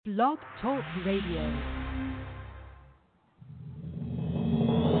Blog Talk Radio.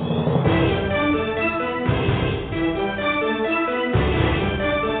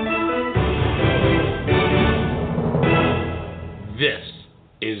 This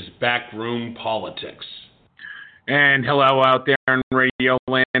is Backroom Politics. And hello out there in Radio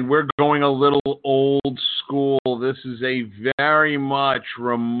Land. We're going a little old school. This is a very much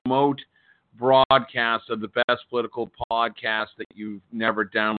remote broadcast of the best political podcast that you've never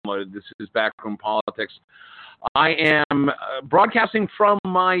downloaded. This is Backroom Politics. I am broadcasting from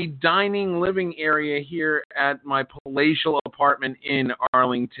my dining living area here at my palatial apartment in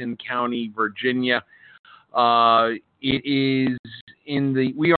Arlington County, Virginia. We are in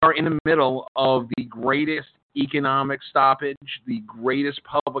the middle of the greatest economic stoppage, the greatest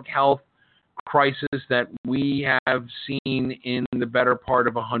public health crisis that we have seen in the better part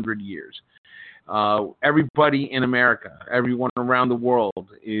of 100 years. Everybody in America, everyone around the world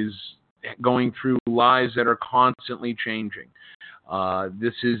is going through lives that are constantly changing.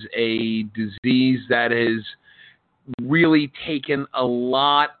 This is a disease that has really taken a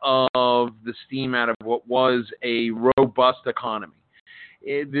lot of the steam out of what was a robust economy.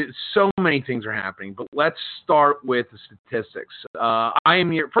 So many things are happening, but let's start with the statistics. I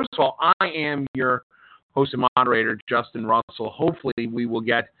am your host and moderator, Justin Russell. Hopefully we will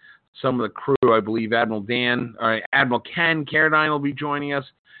get some of the crew. I believe Admiral Ken Carradine will be joining us.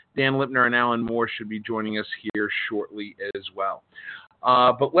 Dan Lipner and Alan Moore should be joining us here shortly as well.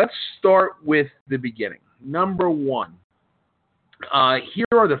 But let's start with the beginning. Number one, here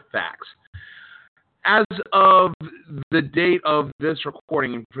are the facts. As of the date of this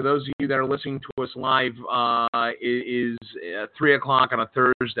recording, and for those of you that are listening to us live, it is 3 o'clock on a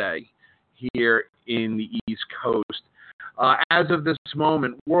Thursday here in the East Coast. As of this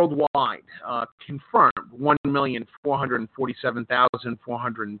moment, worldwide, confirmed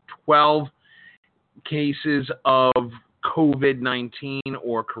 1,447,412 cases of COVID-19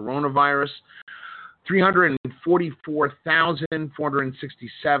 or coronavirus.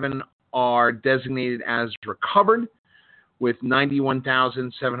 344,467 are designated as recovered, with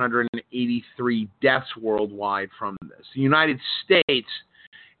 91,783 deaths worldwide from this. The United States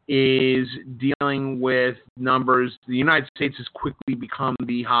is dealing with numbers. The United States has quickly become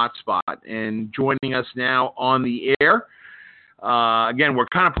the hotspot. And joining us now on the air, again, we're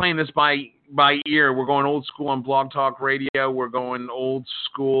kind of playing this by ear. We're going old school on Blog Talk Radio. We're going old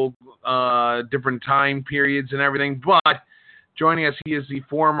school, different time periods and everything. But joining us, he is the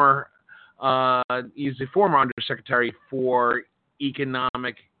former Undersecretary for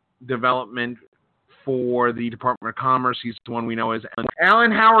Economic Development for the Department of Commerce. He's the one we know as Alan.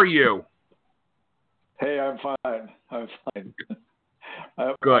 Alan, how are you? Hey, I'm fine.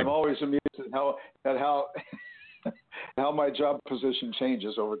 Good. I'm always amused at how my job position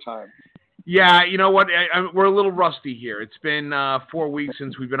changes over time. Yeah, you know what? We're a little rusty here. It's been 4 weeks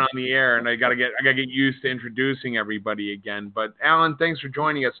since we've been on the air, and I gotta get used to introducing everybody again. But Alan, thanks for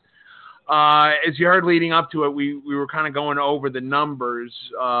joining us. As you heard leading up to it, we were kind of going over the numbers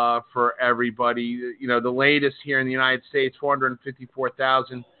for everybody. You know, the latest here in the United States,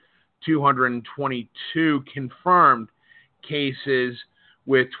 454,222 confirmed cases,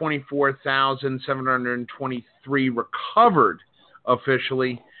 with 24,723 recovered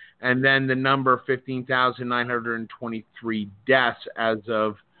officially, and then the number 15,923 deaths as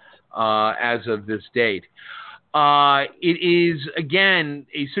of this date. It is, again,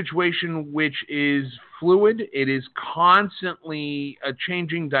 a situation which is fluid. It is constantly a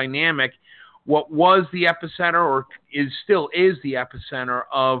changing dynamic. What was the epicenter, or still is the epicenter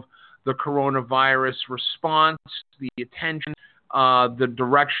of the coronavirus response, the attention, the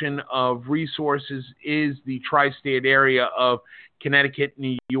direction of resources, is the tri-state area of Connecticut,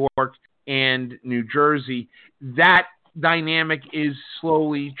 New York, and New Jersey. That dynamic is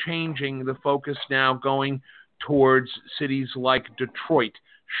slowly changing. The focus now going towards cities like Detroit,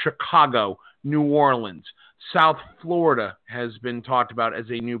 Chicago, New Orleans. South Florida has been talked about as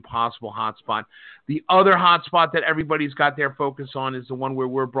a new possible hotspot. The other hotspot that everybody's got their focus on is the one where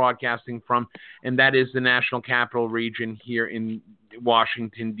we're broadcasting from, and that is the National Capital Region here in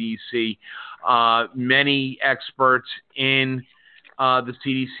Washington, D.C. Many experts in the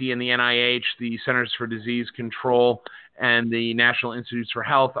CDC and the NIH, the Centers for Disease Control, and the National Institutes for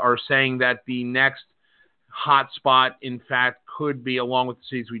Health are saying that the next hotspot, in fact, could be, along with the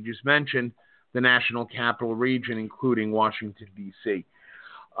cities we just mentioned, the National Capital Region, including Washington, D.C.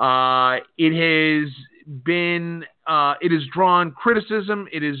 It has drawn criticism.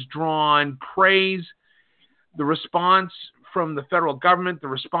 It has drawn praise. The response from the federal government, the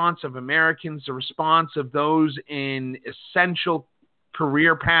response of Americans, the response of those in essential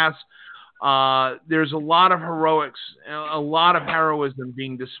career paths. There's a lot of heroics, a lot of heroism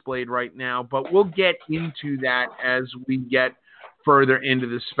being displayed right now, but we'll get into that as we get further into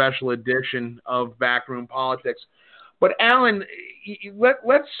the special edition of Backroom Politics. But Alan,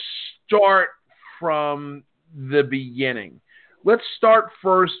 let's start from the beginning. Let's start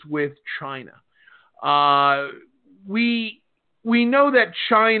first with China. We know that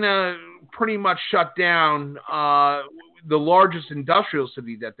China pretty much shut down the largest industrial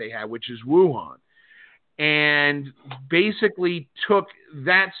city that they had, which is Wuhan, and basically took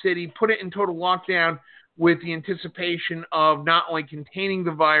that city, put it in total lockdown with the anticipation of not only containing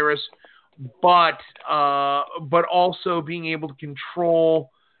the virus, but also being able to control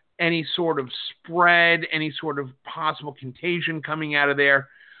any sort of spread, any sort of possible contagion coming out of there.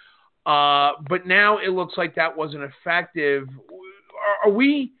 But now it looks like that wasn't effective. Are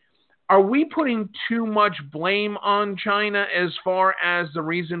we putting too much blame on China as far as the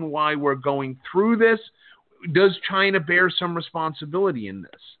reason why we're going through this? Does China bear some responsibility in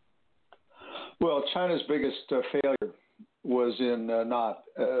this? Well, China's biggest failure was in not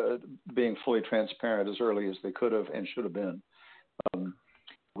being fully transparent as early as they could have and should have been.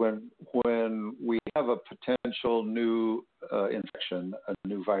 When we have a potential new infection, a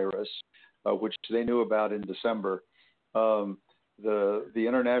new virus, which they knew about in December, the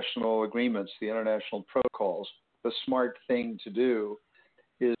international agreements, the international protocols, the smart thing to do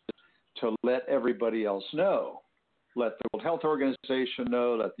is to let everybody else know. Let the World Health Organization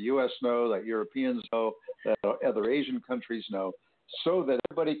know, let the U.S. know, let Europeans know, let other Asian countries know, so that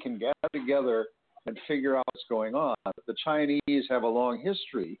everybody can gather together and figure out what's going on. The Chinese have a long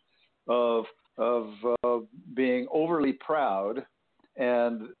history of being overly proud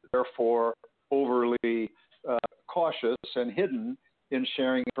and therefore overly cautious and hidden in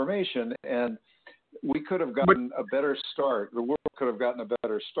sharing information. And we could have gotten a better start. The world could have gotten a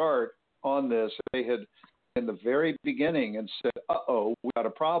better start on this if they had in the very beginning and said, uh-oh, we got a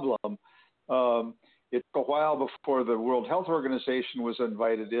problem. It took a while before the World Health Organization was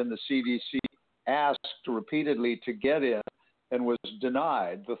invited in. The CDC asked repeatedly to get in and was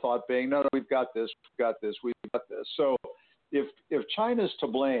denied, the thought being, no, we've got this. So if China's to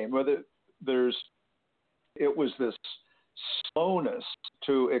blame, whether it was this slowness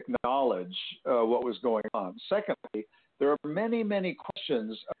to acknowledge what was going on. Secondly, there are many, many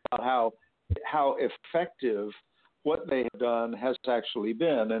questions about how effective what they have done has actually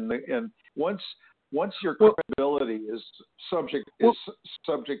been, and once your credibility is subject to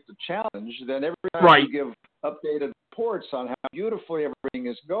challenge, then every time you give updated reports on how beautifully everything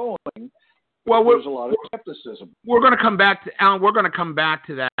is going, there's a lot of skepticism. We're going to come back to Alan. We're going to come back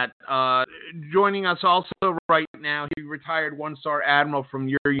to that. Joining us also right now, he retired one-star admiral from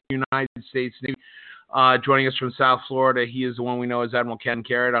your United States Navy. Joining us from South Florida, he is the one we know as Admiral Ken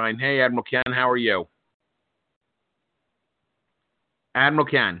Carradine. Hey, Admiral Ken, how are you? Admiral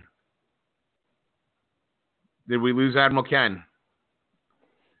Ken. Did we lose Admiral Ken?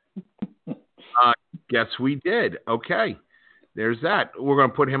 Guess we did. Okay. There's that. We're going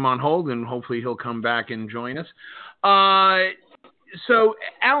to put him on hold, and hopefully he'll come back and join us. So,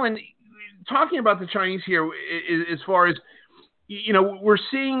 Alan, talking about the Chinese here, as far as, we're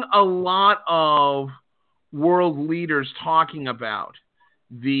seeing a lot of world leaders talking about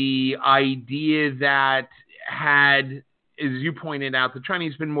the idea that had, as you pointed out, the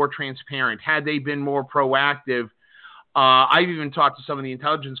Chinese been more transparent, had they been more proactive. I've even talked to some of the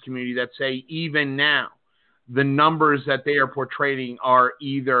intelligence community that say even now, the numbers that they are portraying are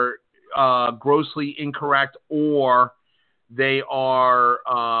either grossly incorrect or they're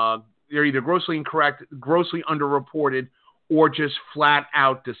either grossly incorrect, grossly underreported, or just flat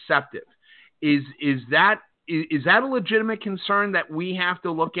out deceptive. Is that a legitimate concern that we have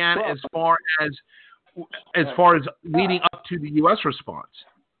to look at as far as leading up to the U.S. response?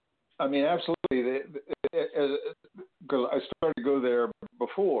 I mean, absolutely. Because I started to go there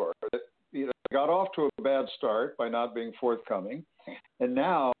before. Got off to a bad start by not being forthcoming, and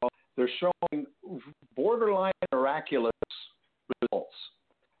now they're showing borderline miraculous results.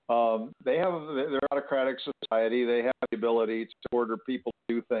 They're an autocratic society. They have the ability to order people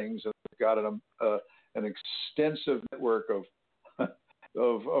to do things, and they've got an extensive network of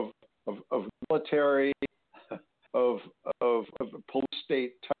military, of police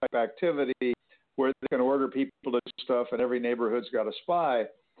state type activity, where they can order people to do stuff, and every neighborhood's got a spy.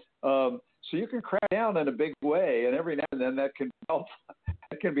 So you can crack down in a big way, and every now and then that can help.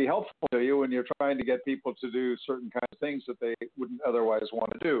 It can be helpful to you when you're trying to get people to do certain kinds of things that they wouldn't otherwise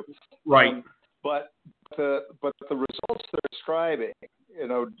want to do. Right. But the results they're describing,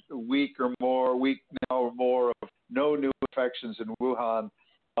 a week now or more of no new infections in Wuhan,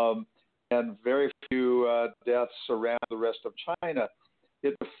 and very few deaths around the rest of China.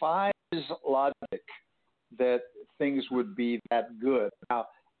 It defies logic that things would be that good. Now,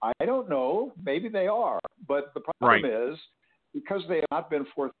 I don't know. Maybe they are. But the problem is, because they have not been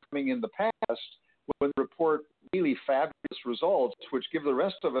forthcoming in the past, when they report really fabulous results, which give the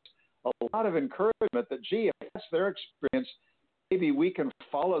rest of us a lot of encouragement that, gee, if that's their experience, maybe we can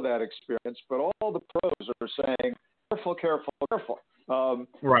follow that experience. But all the pros are saying, careful, careful, careful.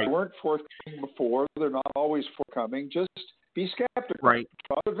 They weren't forthcoming before. They're not always forthcoming. Just be skeptical. Try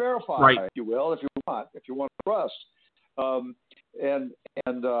to verify, if you will, if you want to trust. Well,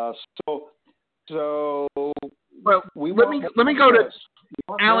 let me go to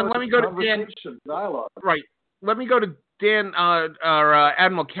Alan. Let me go to Dan. Dialogue. Right. Let me go to Dan or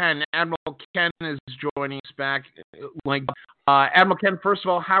Admiral Ken. Admiral Ken is joining us back. Admiral Ken, first of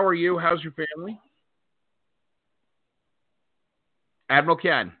all, how are you? How's your family? Admiral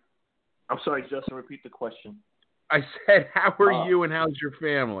Ken. I'm sorry, Justin. Repeat the question. I said, how are you and how's your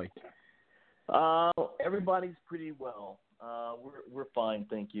family? Everybody's pretty well. We're fine,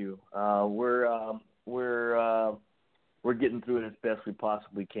 thank you. We're getting through it as best we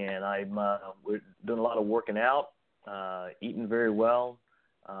possibly can. We're doing a lot of working out, eating very well,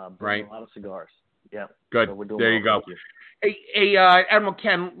 burning a lot of cigars. Yeah. Good. So we're doing there well, you go. Hey, Admiral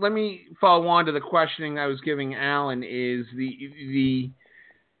Ken, let me follow on to the questioning I was giving Alan. Is the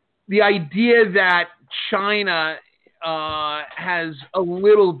idea that China has a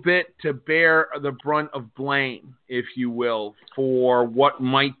little bit to bear the brunt of blame, if you will, for what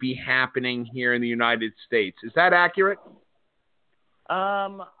might be happening here in the United States. Is that accurate?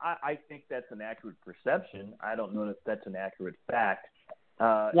 I think that's an accurate perception. I don't know if that's an accurate fact.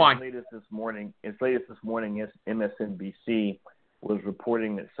 Why? As late as this morning, MSNBC was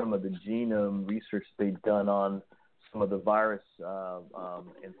reporting that some of the genome research they'd done on some of the virus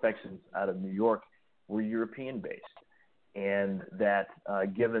infections out of New York were European-based, and that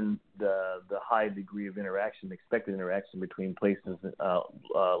given the high degree of expected interaction between places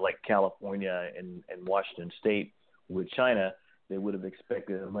like California and Washington State with China, they would have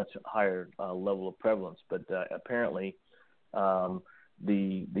expected a much higher level of prevalence. But apparently,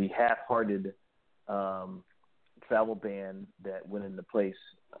 the half-hearted travel ban that went into place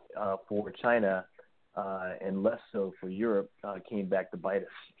for China and less so for Europe came back to bite us.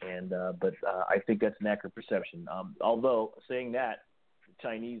 But I think that's an accurate perception. Although saying that, the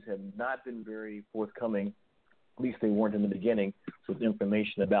Chinese have not been very forthcoming, at least they weren't in the beginning, with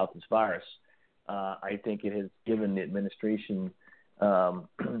information about this virus. I think it has given the administration a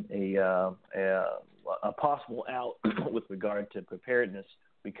possible out with regard to preparedness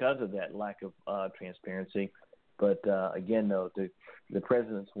because of that lack of transparency. But again, though, the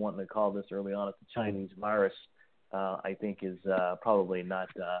president's wanting to call this early on as the Chinese virus, I think is probably not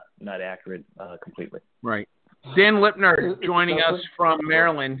accurate completely. Right. Dan Lipner joining us from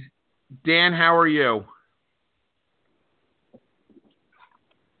Maryland. Dan, how are you?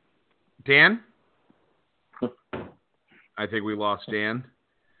 Dan? I think we lost Dan.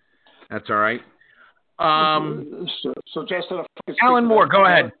 That's all right. So Justin, Alan Moore, go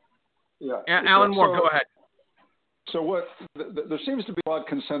ahead. Yeah. Alan Moore, go ahead. So there seems to be a lot of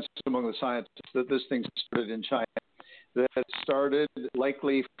consensus among the scientists that this thing started in China, that it started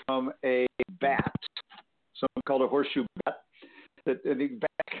likely from a bat, something called a horseshoe bat, that the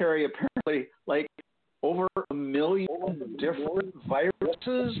bats carry apparently like over 1 million different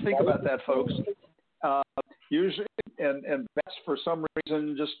viruses. Think about that, folks. Usually, and bats for some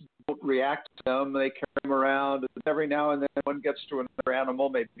reason just don't react to them. They carry them around. Every now and then one gets to another animal,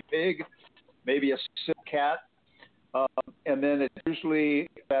 maybe a pig, maybe a sick cat. And then it's usually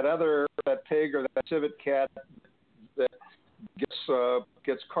that pig or that civet cat that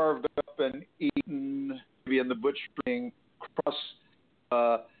gets carved up and eaten, maybe in the butchering.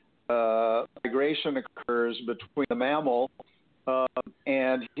 Cross migration occurs between the mammal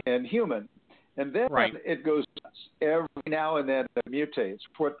and human. And then it goes every now and then it mutates.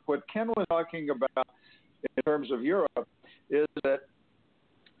 What Ken was talking about in terms of Europe is that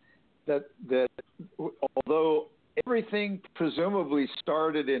although everything presumably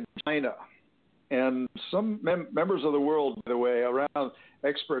started in China, and some members of the world, by the way, around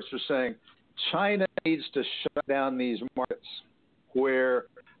experts are saying China needs to shut down these markets where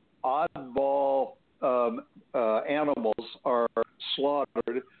oddball animals are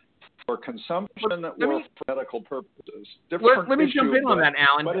slaughtered for consumption or for medical purposes. Let me jump in on that,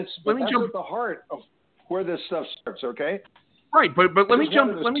 Alan. But that's at the heart of where this stuff starts, okay? Right, but let me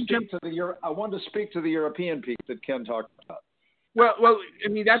jump. I wanted to speak to the European piece that Ken talked about. Well, I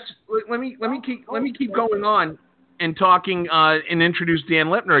mean let me keep going on. and talking and introduce Dan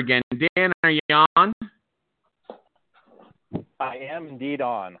Lipner again. Dan, are you on? I am indeed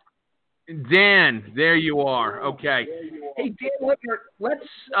on. Dan, there you are. Okay. Hey, Dan Lipner, let's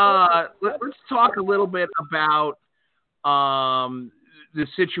talk a little bit about the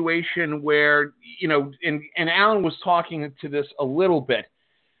situation where, and Alan was talking to this a little bit.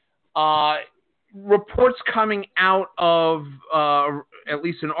 Reports coming out of at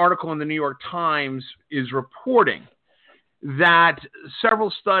least an article in the New York Times is reporting that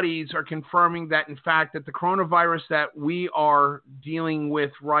several studies are confirming that, in fact, that the coronavirus that we are dealing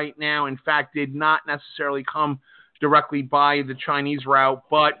with right now, in fact, did not necessarily come directly by the Chinese route,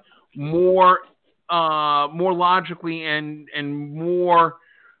 but more logically and more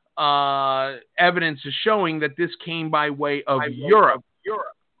evidence is showing that this came by way of Europe,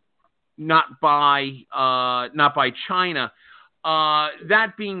 not by China.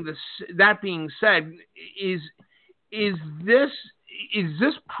 That being said, is this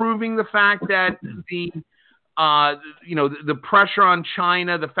proving the fact that the pressure on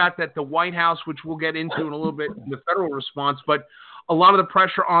China, the fact that the White House, which we'll get into in a little bit, the federal response, but a lot of the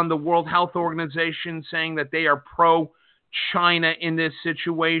pressure on the World Health Organization saying that they are pro-China in this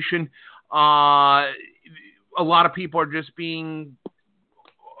situation. A lot of people are just being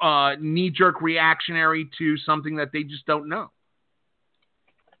knee-jerk reactionary to something that they just don't know.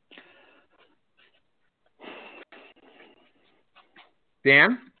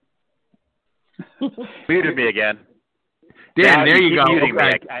 Dan? Muted me again. Dan, there you go. Muting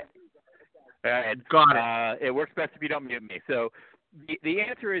okay. me. Got it. It works best if you don't mute me. So the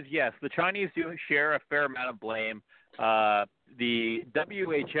answer is yes. The Chinese do share a fair amount of blame. The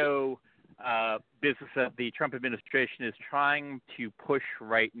WHO business that the Trump administration is trying to push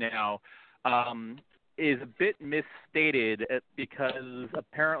right now is a bit misstated because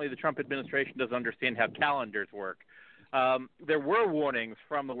apparently the Trump administration doesn't understand how calendars work. There were warnings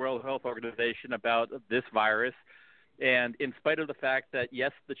from the World Health Organization about this virus, and in spite of the fact that,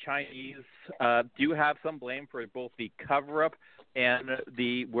 yes, the Chinese do have some blame for both the cover-up and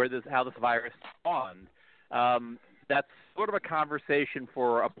how this virus spawned, that's sort of a conversation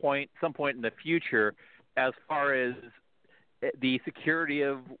for some point in the future as far as the security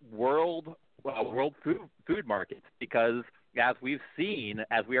of world food markets, because as we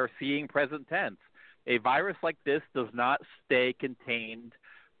are seeing present tense, a virus like this does not stay contained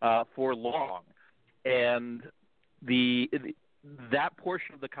for long, and that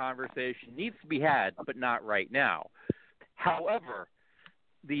portion of the conversation needs to be had, but not right now. However,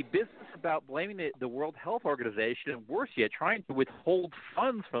 the business about blaming the World Health Organization, and worse yet, trying to withhold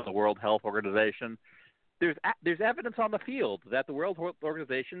funds from the World Health Organization, there's evidence on the field that the World Health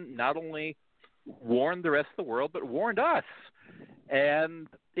Organization not only warned the rest of the world, but warned us. And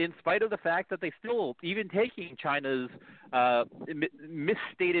in spite of the fact that they still, even taking China's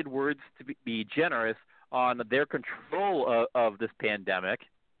misstated words to be generous on their control of this pandemic,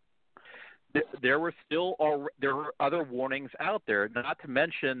 there were other warnings out there, not to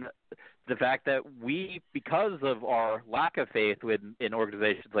mention the fact that we, because of our lack of faith in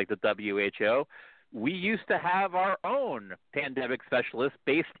organizations like the WHO, we used to have our own pandemic specialists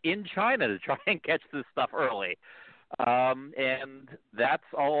based in China to try and catch this stuff early. And that's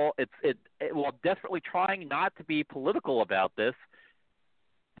all. While desperately trying not to be political about this,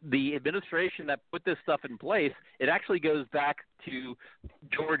 the administration that put this stuff in place, it actually goes back to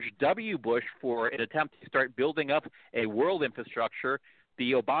George W. Bush for an attempt to start building up a world infrastructure.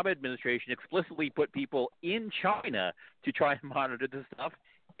 The Obama administration explicitly put people in China to try and monitor this stuff,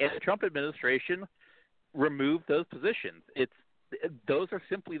 and the Trump administration removed those positions. Those are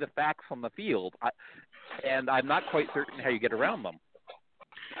simply the facts on the field, and I'm not quite certain how you get around them.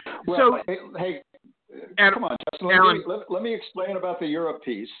 Well, hey, come on, Justin. Let me explain about the Europe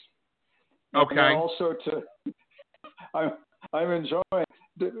piece. Okay. And also, I'm enjoying.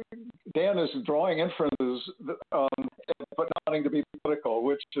 Dan is drawing inferences, but not wanting to be political,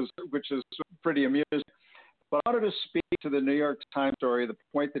 which is pretty amusing. But I wanted to speak to the New York Times story, the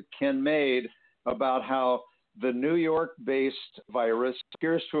point that Ken made about how the New York-based virus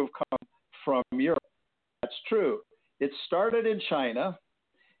appears to have come from Europe. That's true. It started in China.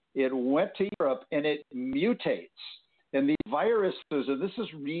 It went to Europe, and it mutates. And these viruses, and this is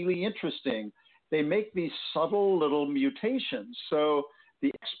really interesting, they make these subtle little mutations. So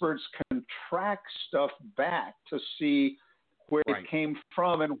the experts can track stuff back to see where it came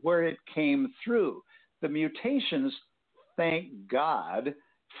from and where it came through. The mutations, thank God,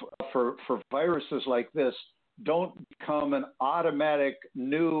 for viruses like this, don't become an automatic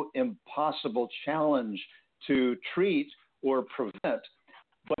new impossible challenge to treat or prevent,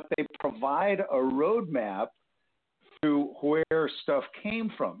 but they provide a roadmap to where stuff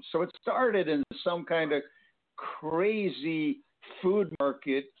came from. So it started in some kind of crazy food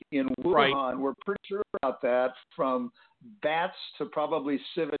market in Wuhan. Right. We're pretty sure about that, from bats to probably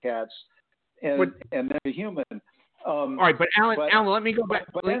civet cats, and then to human. All right, but Alan, let me go back.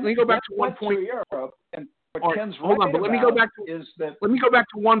 Let me go back to one point. Europe, and what right, Ken's hold right on, but let me go back to is that. Let me go back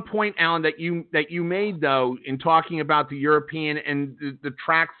to one point, Alan, that you made though in talking about the European and the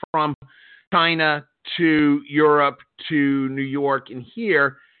track from China to Europe to New York and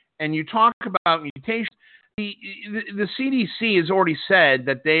here, and you talk about mutation. The CDC has already said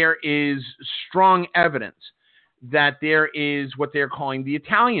that there is strong evidence that there is what they're calling the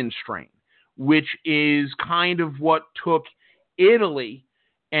Italian strain, which is kind of what took Italy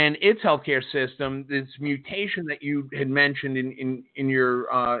and its healthcare system, this mutation that you had mentioned in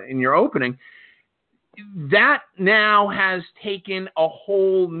your opening, that now has taken a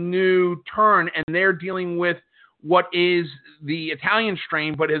whole new turn, and they're dealing with what is the Italian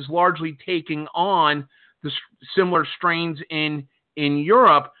strain, but is largely taking on the similar strains in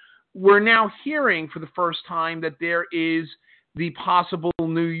Europe. We're now hearing for the first time that there is the possible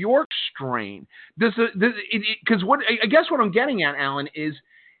New York strain. Because I guess what I'm getting at, Alan, is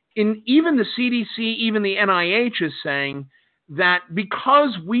even the CDC, even the NIH is saying that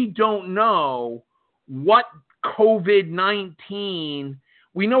because we don't know what COVID-19,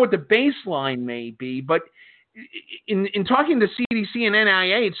 we know what the baseline may be, but in talking to CDC and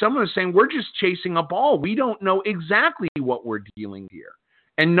NIH, someone is saying we're just chasing a ball. We don't know exactly what we're dealing here,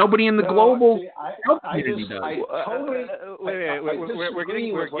 and nobody in the global health community does. We're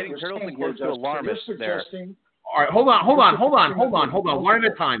getting turtles close to alarmists there. All right, hold on. One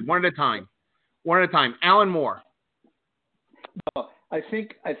at a time. Alan Moore. I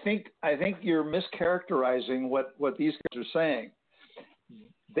think you're mischaracterizing what these guys are saying.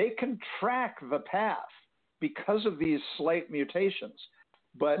 They can track the path because of these slight mutations,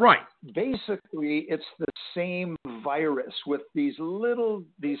 but basically it's the same virus with these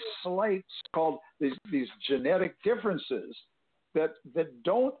slight called these genetic differences that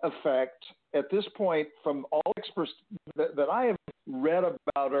don't affect, at this point, from all experts that I have read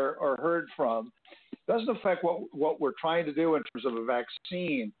about or heard from, doesn't affect what we're trying to do in terms of a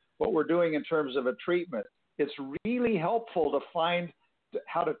vaccine, what we're doing in terms of a treatment. It's really helpful to find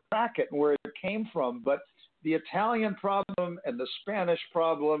how to track it and where it came from. But the Italian problem and the Spanish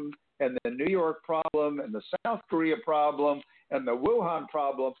problem and the New York problem and the South Korea problem and the Wuhan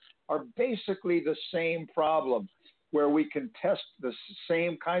problem are basically the same problem, where we can test the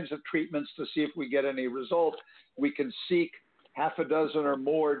same kinds of treatments to see if we get any result. We can seek half a dozen or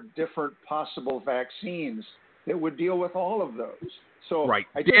more different possible vaccines that would deal with all of those. So I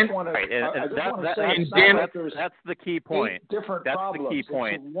just want to say that's the key point. Different that's problems. The key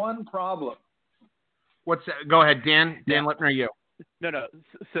point. It's one problem. What's that? Go ahead, Dan. Dan, let me know you. No.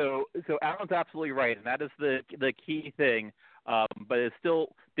 So Alan's absolutely right, and that is the key thing. But it's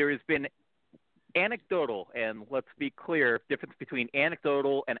still, there has been anecdotal, and let's be clear, difference between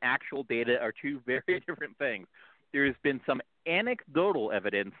anecdotal and actual data are two very different things. There has been some anecdotal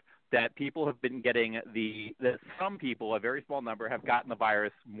evidence that people have been getting that some people, a very small number, have gotten the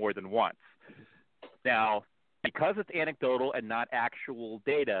virus more than once. Now, because it's anecdotal and not actual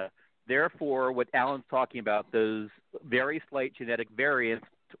data, therefore, what Alan's talking about, those very slight genetic variants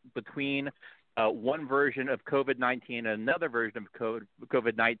between one version of COVID-19 and another version of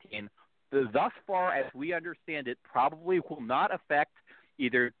COVID-19, thus far as we understand it, probably will not affect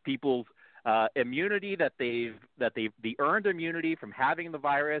either people's immunity the earned immunity from having the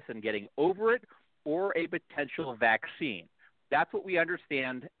virus and getting over it, or a potential vaccine. That's what we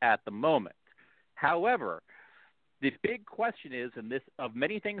understand at the moment. However, the big question is, and this of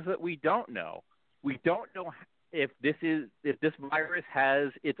many things that we don't know if this virus has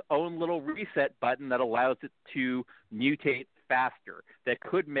its own little reset button that allows it to mutate faster, that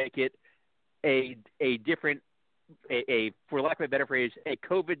could make it a different, for lack of a better phrase, a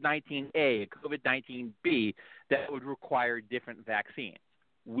COVID-19A, a COVID-19B that would require different vaccines.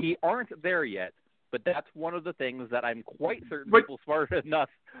 We aren't there yet, but that's one of the things that I'm quite certain people smart enough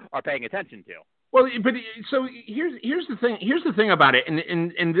are paying attention to. Well, but so here's the thing. Here's the thing about it,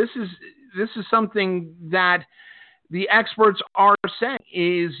 and this is something that the experts are saying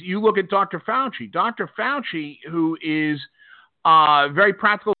is, you look at Dr. Fauci. Dr. Fauci, who is very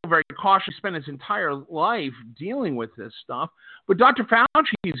practical, very cautious, spent his entire life dealing with this stuff. But Dr.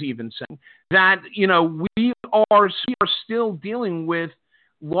 Fauci is even saying that, we are still dealing with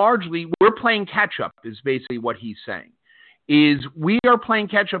largely, we're playing catch up, is basically what he's saying. Is we are playing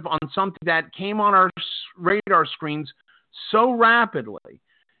catch up on something that came on our radar screens so rapidly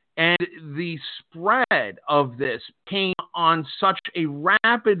And the spread of this came on such a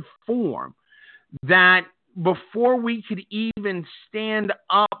rapid form that before we could even stand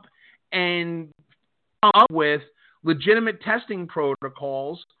up and come up with legitimate testing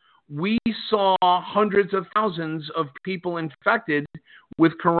protocols, we saw hundreds of thousands of people infected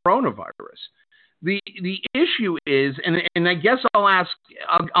with coronavirus. The issue is, and I guess I'll ask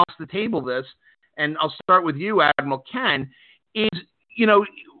the table this, and I'll start with you, Admiral Ken, is,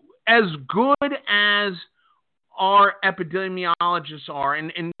 as good as our epidemiologists are,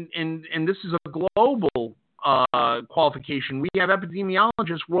 and this is a global qualification, we have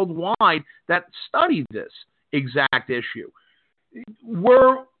epidemiologists worldwide that study this exact issue.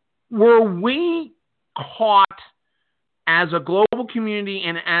 Were we caught as a global community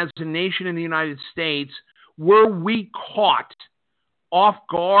and as a nation in the United States, were we caught off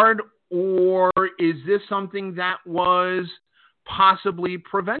guard, or is this something that was possibly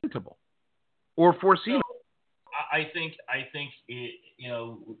preventable or foreseeable? I think it,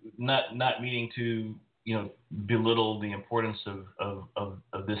 not meaning to belittle the importance of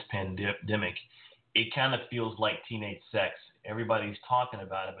this pandemic, it kind of feels like teenage sex. Everybody's talking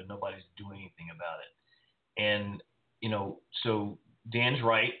about it, but nobody's doing anything about it. And so Dan's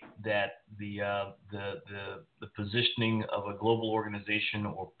right that the positioning of a global organization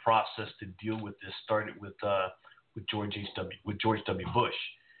or process to deal with this started with George W. Bush.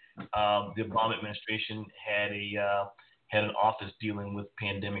 The Obama administration had an office dealing with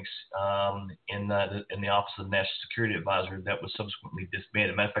pandemics in the Office of the National Security Advisor that was subsequently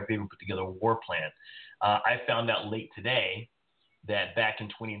disbanded. Matter of fact, they even put together a war plan. I found out late today that back in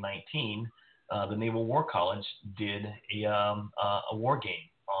 2019, the Naval War College did a war game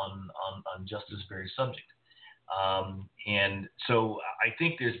on just this very subject. And so I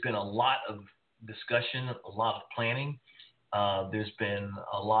think there's been a lot of discussion, a lot of planning. There's been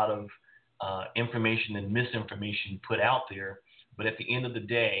a lot of information and misinformation put out there. But at the end of the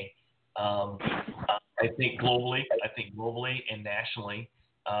day, I think globally and nationally,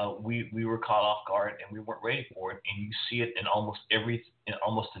 we were caught off guard and we weren't ready for it. And you see it in almost every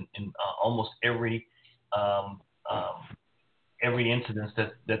incident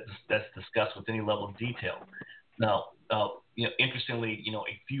that's discussed with any level of detail. Now, interestingly,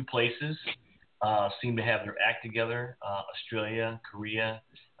 a few places seem to have their act together. Australia, Korea,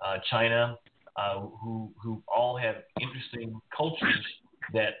 China, who all have interesting cultures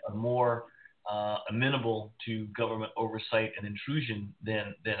that are more amenable to government oversight and intrusion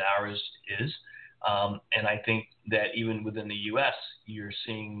than ours is. And I think that even within the U.S., you're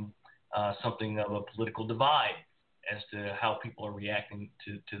seeing something of a political divide as to how people are reacting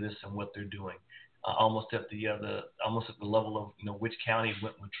to this and what they're doing. Almost at the level of which county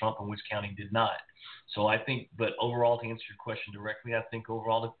went with Trump and which county did not. So I think, but overall, to answer your question directly, I think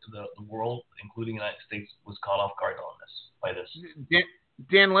overall the world, including the United States, was caught off guard on this by this.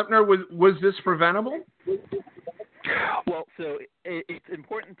 Dan Lipner, was this preventable? Well, so it's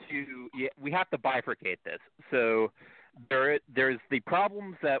important we have to bifurcate this. So there's the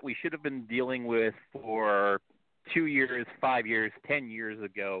problems that we should have been dealing with for 2 years, 5 years, 10 years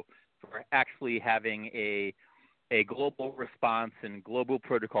ago, for actually having a global response and global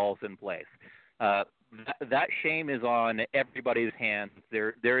protocols in place. That shame is on everybody's hands.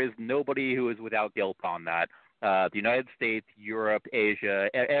 There is nobody who is without guilt on that. The United States, Europe, Asia,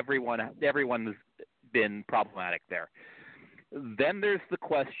 everyone's been problematic there. Then there's the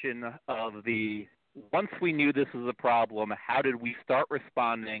question of once we knew this was a problem, how did we start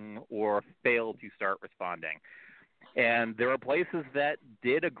responding or fail to start responding? And there are places that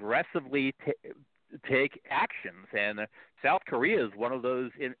did aggressively take actions, and South Korea is one of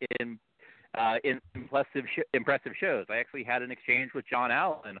those in impressive shows. I actually had an exchange with John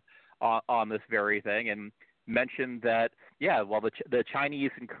Allen on this very thing, and mentioned that while the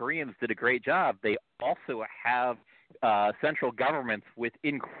Chinese and Koreans did a great job, they also have central governments with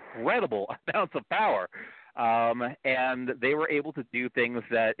incredible amounts of power, and they were able to do things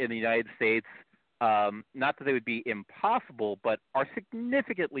that in the United States, not that they would be impossible, but are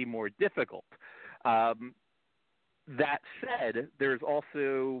significantly more difficult. That said, there's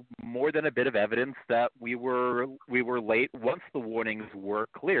also more than a bit of evidence that we were late once the warnings were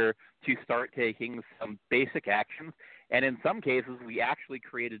clear to start taking some basic actions. And in some cases, we actually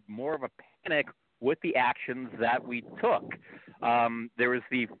created more of a panic with the actions that we took. There was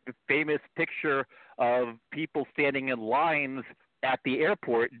the famous picture of people standing in lines at the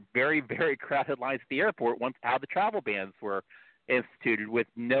airport, very, very crowded lines at the airport, once how the travel bans were instituted, with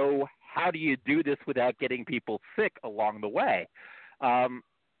how do you do this without getting people sick along the way?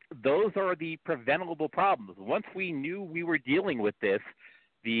 Those are the preventable problems. Once we knew we were dealing with this,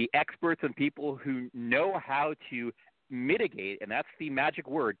 the experts and people who know how to mitigate, and that's the magic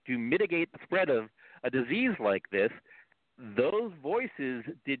word, to mitigate the spread of a disease like this, those voices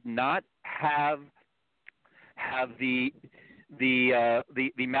did not have the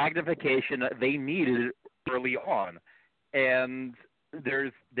magnification that they needed early on. And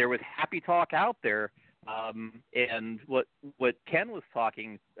there was happy talk out there, and what Ken was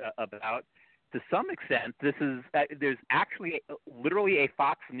talking about, to some extent, there's actually literally a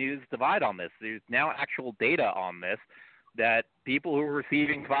Fox News divide on this. There's now actual data on this, that people who are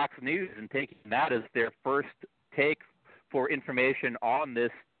receiving Fox News and taking that as their first take for information on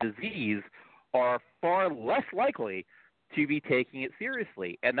this disease are far less likely to be taking it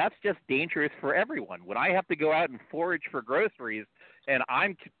seriously. And that's just dangerous for everyone. When I have to go out and forage for groceries and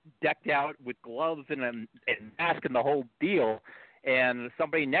I'm decked out with gloves and mask and the whole deal, and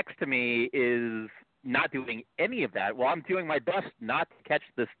somebody next to me is not doing any of that, well, I'm doing my best not to catch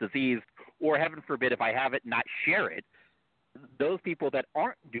this disease, or heaven forbid, if I have it, not share it. Those people that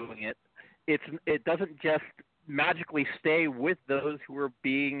aren't doing it, it doesn't just magically stay with those who are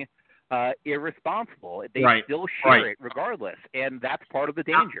being irresponsible. They still share it regardless, and that's part of the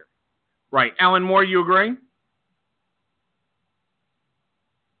danger. Right. Alan Moore, you agree?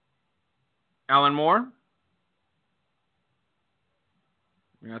 Alan Moore?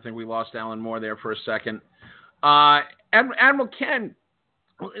 I think we lost Alan Moore there for a second. Admiral Ken,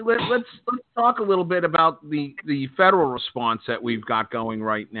 let's talk a little bit about the federal response that we've got going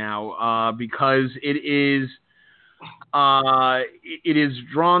right now, because it has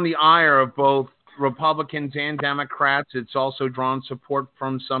drawn the ire of both Republicans and Democrats. It's also drawn support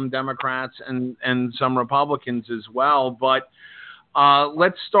from some Democrats and some Republicans as well. But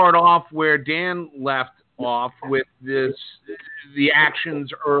let's start off where Dan left off with the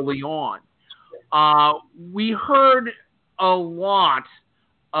actions early on. We heard a lot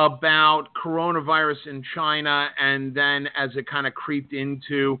about coronavirus in China, and then as it kind of creeped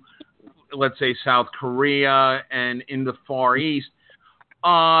into, let's say, South Korea and in the Far East,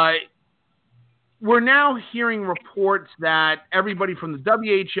 we're now hearing reports that everybody from the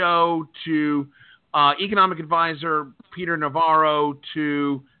WHO to economic advisor Peter Navarro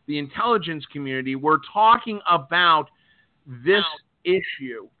to the intelligence community, we're talking about this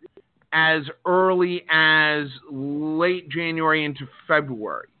issue as early as late January into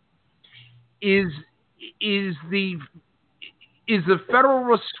February. Is the federal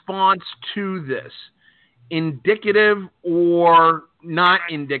response to this indicative or not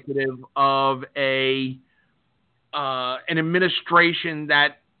indicative of an administration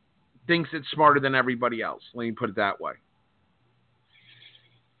that thinks it's smarter than everybody else? Let me put it that way.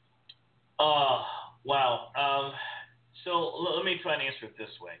 Wow. So let me try and answer it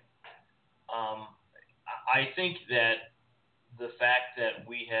this way. I think that the fact that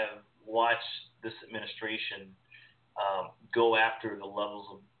we have watched this administration go after the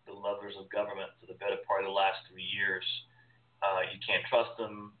levers of government for the better part of the last 3 years, you can't trust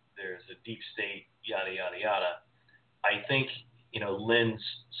them. There's a deep state, yada yada yada. I think lends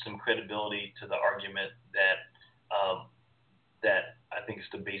some credibility to the argument that I think is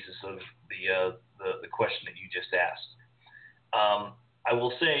the basis of the question that you just asked. I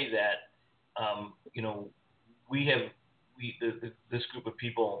will say that this group of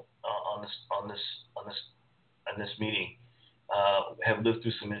people on this meeting have lived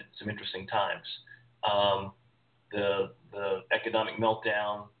through some interesting times. The economic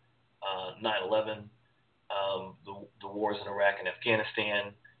meltdown, 9/11, the wars in Iraq and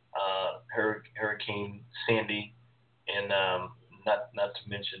Afghanistan, Hurricane Sandy, and not to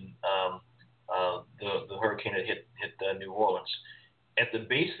mention the hurricane that hit New Orleans. At the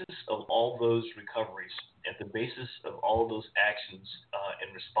basis of all those recoveries, at the basis of all of those actions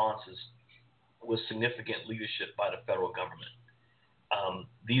and responses, was significant leadership by the federal government.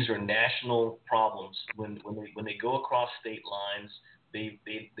 These are national problems. When they go across state lines,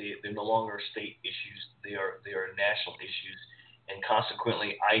 they're no longer state issues. They are national issues, and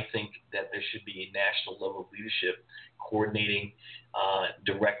consequently, I think that there should be a national level of leadership, coordinating,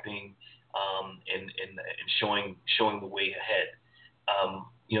 directing, and showing the way ahead.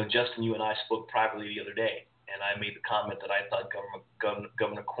 Justin, you and I spoke privately the other day, and I made the comment that I thought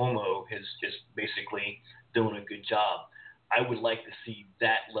Governor Cuomo is basically doing a good job. I would like to see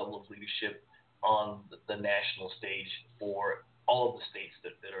that level of leadership on the national stage for all of the states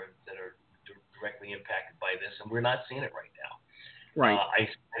that are directly impacted by this, and we're not seeing it right now. Right. I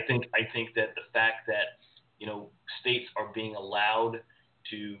think that the fact that states are being allowed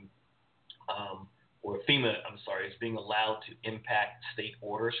to or FEMA, is being allowed to impact state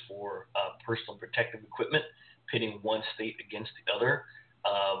orders for personal protective equipment, pitting one state against the other.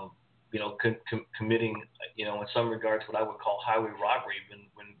 committing, in some regards, what I would call highway robbery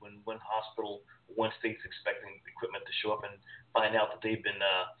when one hospital, one state's expecting equipment to show up and find out that they've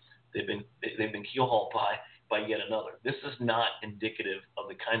been keelhauled by yet another. This is not indicative of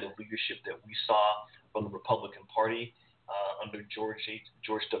the kind of leadership that we saw from the Republican Party under George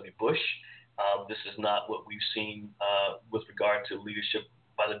W. Bush. This is not what we've seen with regard to leadership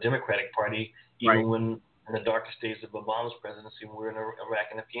by the Democratic Party, even when in the darkest days of Obama's presidency, when we were in Iraq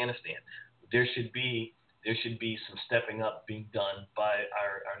and Afghanistan. There should be some stepping up being done by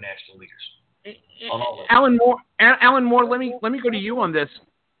our national leaders. On all Alan Moore, let me go to you on this,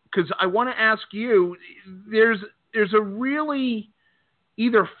 because I want to ask you. There's a really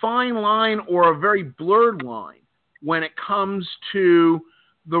either fine line or a very blurred line when it comes to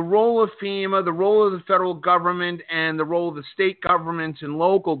the role of FEMA, the role of the federal government, and the role of the state governments and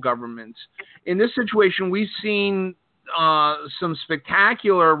local governments. In this situation, we've seen some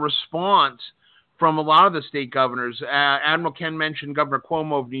spectacular response from a lot of the state governors. Admiral Ken mentioned Governor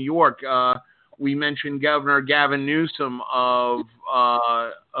Cuomo of New York. We mentioned Governor Gavin Newsom of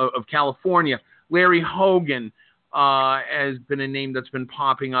California. Larry Hogan has been a name that's been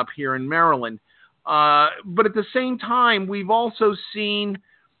popping up here in Maryland. But at the same time, we've also seen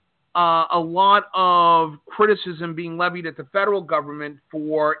a lot of criticism being levied at the federal government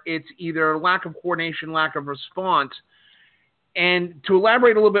for its either lack of coordination, lack of response. And to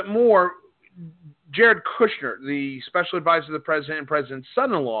elaborate a little bit more, Jared Kushner, the special advisor to the president and president's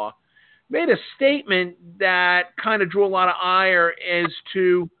son-in-law, made a statement that kind of drew a lot of ire as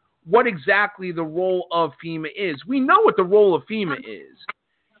to what exactly the role of FEMA is. We know what the role of FEMA is,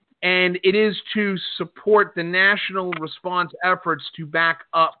 and it is to support the national response efforts to back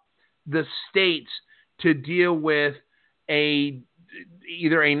up the states to deal with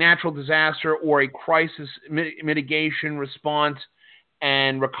either a natural disaster or a crisis mitigation response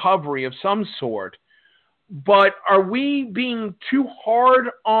and recovery of some sort. But are we being too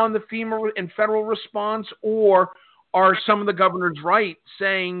hard on the FEMA and federal response, or are some of the governors right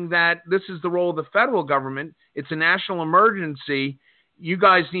saying that this is the role of the federal government? It's a national emergency. You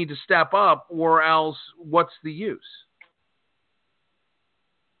guys need to step up, or else what's the use?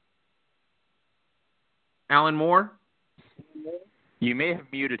 Alan Moore? You may have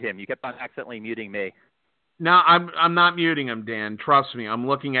muted him. You kept on accidentally muting me. No, I'm not muting him, Dan. Trust me. I'm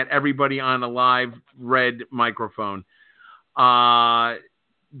looking at everybody on a live red microphone. Dan,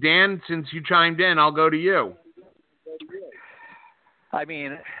 since you chimed in, I'll go to you. I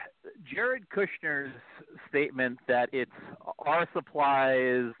mean, Jared Kushner's statement that it's our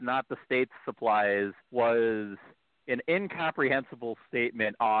supplies, not the state's supplies, was an incomprehensible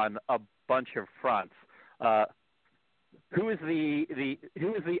statement on a bunch of fronts. Who is the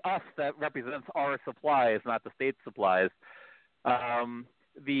us that represents our supplies, not the state's supplies? All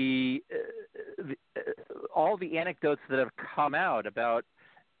the anecdotes that have come out about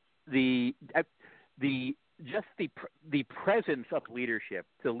the presence of leadership.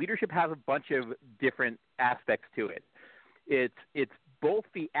 So leadership has a bunch of different aspects to it. It's both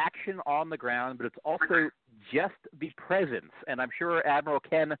the action on the ground, but it's also just the presence. And I'm sure Admiral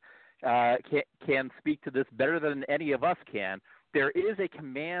Ken can speak to this better than any of us can. There is a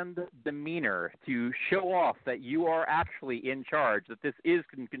command demeanor to show off that you are actually in charge, that this is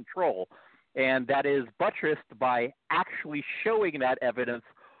in control, and that is buttressed by actually showing that evidence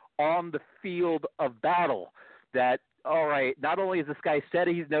on the field of battle. That, all right, not only has this guy said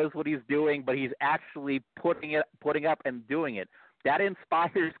he knows what he's doing, but he's actually putting up and doing it. That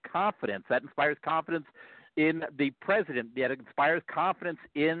inspires confidence. That inspires confidence in the president. That inspires confidence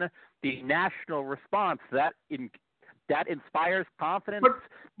in the national response. That inspires confidence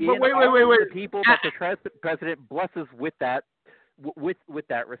in all the people that the president blesses with that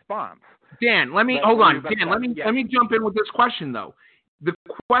response. Dan, let me hold on. Dan, let me jump in with this question though. The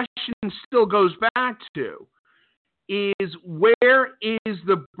question still goes back to is where is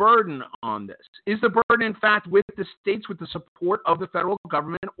the burden on this? Is the burden, in fact, with the states with the support of the federal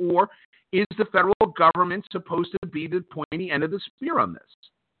government, or is the federal government supposed to be the pointy end of the spear on this?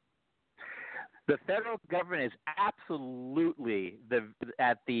 The federal government is absolutely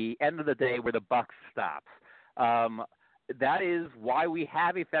at the end of the day where the buck stops. That is why we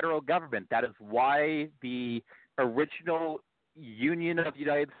have a federal government. That is why the original Union of the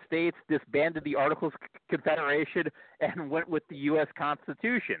United States disbanded the Articles of Confederation and went with the U.S.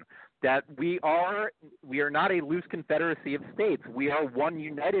 Constitution. That we are not a loose confederacy of states. We are one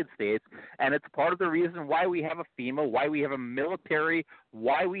United States, and it's part of the reason why we have a FEMA, why we have a military,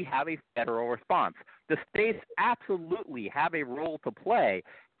 why we have a federal response. The states absolutely have a role to play.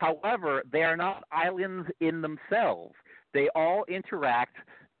 However, they are not islands in themselves. They all interact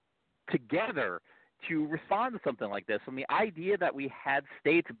together to respond to something like this. And the idea that we had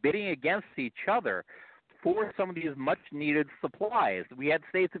states bidding against each other for some of these much-needed supplies, we had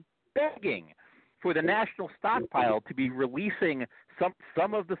states begging for the national stockpile to be releasing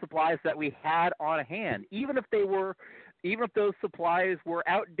some of the supplies that we had on hand, even if those supplies were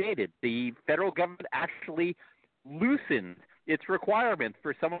outdated. The federal government actually loosened its requirements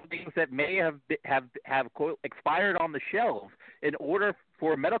for some of the things that may have quote, expired on the shelves in order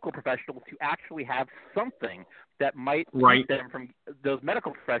for medical professionals to actually have something that might keep them from those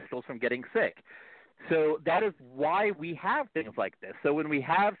medical professionals from getting sick. So that is why we have things like this. So when we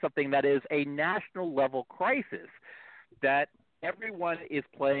have something that is a national level crisis, that everyone is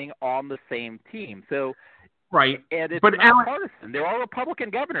playing on the same team. So and it's not partisan. There are Republican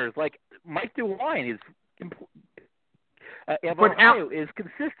governors like Mike DeWine of Ohio is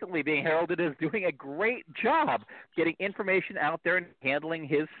consistently being heralded as doing a great job getting information out there and handling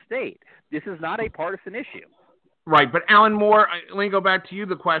his state. This is not a partisan issue. Right, but Alan Moore, let me go back to you.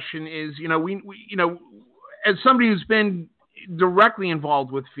 The question is, we as somebody who's been directly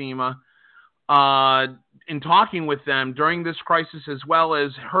involved with FEMA, in talking with them during this crisis as well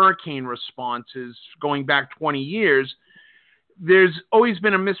as hurricane responses going back 20 years, there's always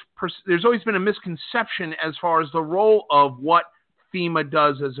been a misconception as far as the role of what FEMA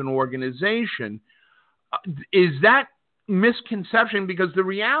does as an organization. Is that misconception? Because the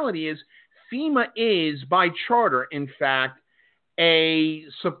reality is FEMA is, by charter, in fact, a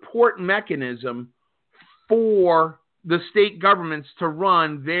support mechanism for the state governments to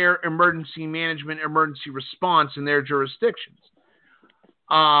run their emergency management, emergency response in their jurisdictions.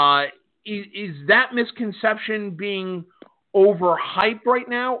 Is that misconception being overhyped right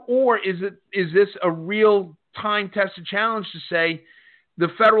now, or is this a real time-tested challenge to say the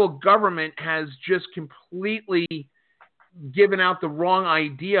federal government has just completely given out the wrong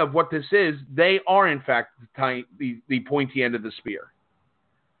idea of what this is? They are, in fact, the pointy end of the spear.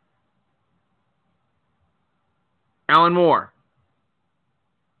 Alan Moore.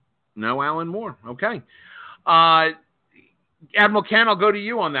 No Alan Moore. Okay. Admiral Ken, I'll go to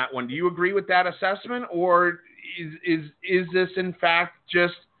you on that one. Do you agree with that assessment, or is this, in fact,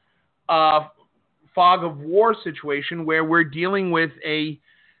 just a fog of war situation where we're dealing with a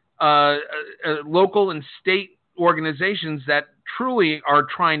local and state organizations that truly are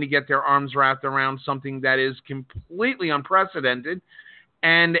trying to get their arms wrapped around something that is completely unprecedented,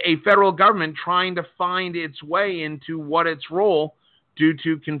 and a federal government trying to find its way into what its role due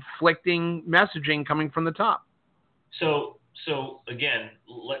to conflicting messaging coming from the top? So again,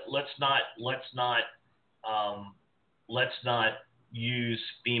 let's not use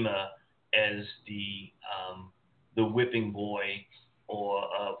FEMA as the whipping boy or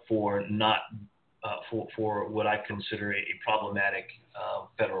for what I consider a problematic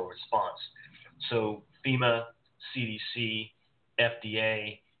federal response. So FEMA, CDC,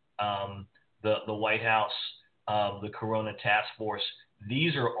 FDA, the White House, the Corona Task Force,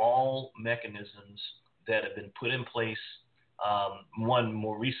 these are all mechanisms that have been put in place, one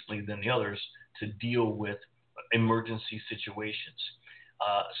more recently than the others, to deal with emergency situations,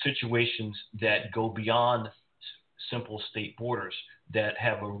 situations that go beyond simple state borders, that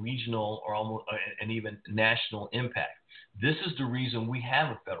have a regional or almost an even national impact. This is the reason we have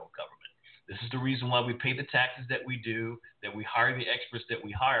a federal government. This is the reason why we pay the taxes that we do, that we hire the experts that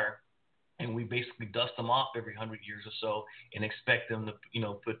we hire, and we basically dust them off every 100 years or so and expect them to,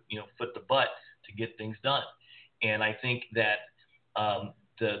 put foot to butt to get things done. And I think that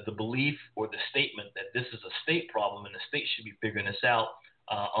the belief or the statement that this is a state problem and the state should be figuring this out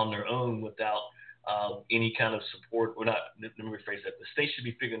on their own without any kind of support, or not, let me rephrase that, the state should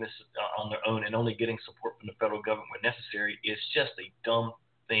be figuring this on their own and only getting support from the federal government when necessary, is just a dumb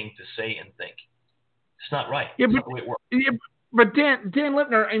thing to say and think. It's not right. Yeah, it's not the way it works. Yeah, but Dan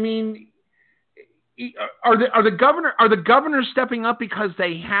Lipner, I mean, are the governors stepping up because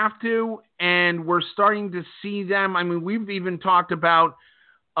they have to, and we're starting to see them? I mean, we've even talked about,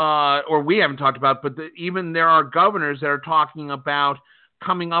 or we haven't talked about, but even there are governors that are talking about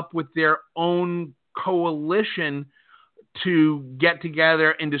coming up with their own coalition to get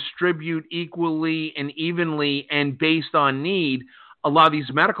together and distribute equally and evenly and based on need a lot of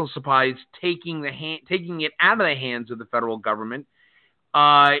these medical supplies, taking it out of the hands of the federal government.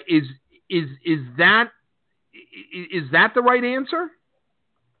 Is that the right answer?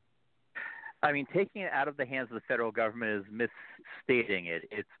 I mean, taking it out of the hands of the federal government is misstating it.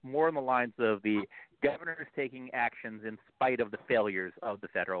 It's more in the lines of the governors taking actions in spite of the failures of the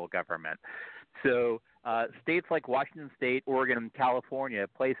federal government. So states like Washington State, Oregon, and California,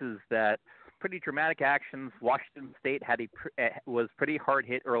 places that pretty dramatic actions. Washington State was pretty hard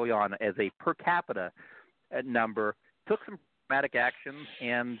hit early on as a per capita number. Took some dramatic actions,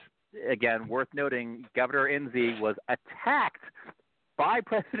 and again, worth noting, Governor Enzi was attacked by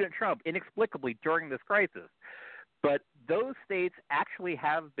President Trump inexplicably during this crisis. But those states actually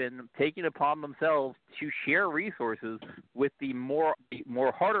have been taking upon themselves to share resources with the more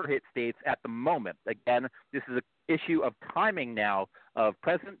harder hit states at the moment. Again, this is an issue of timing now, of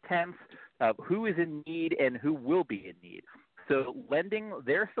present tense, of who is in need and who will be in need. So lending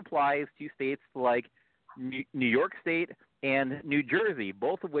their supplies to states like New York State and New Jersey,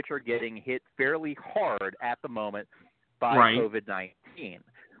 both of which are getting hit fairly hard at the moment by COVID-19.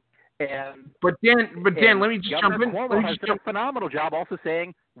 But Dan, let me just jump in. Cuomo has done a phenomenal job also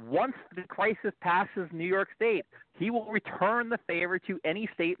saying once the crisis passes New York State, he will return the favor to any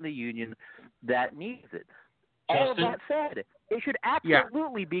state in the union that needs it. All of that said, it should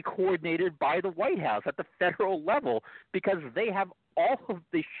absolutely be coordinated by the White House at the federal level, because they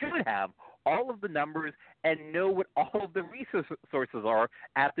should have all of the numbers and know what all of the resources are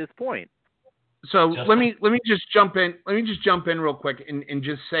at this point. So let me just jump in. Let me just jump in real quick and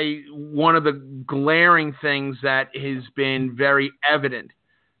just say one of the glaring things that has been very evident,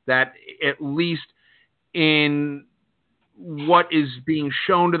 that at least in what is being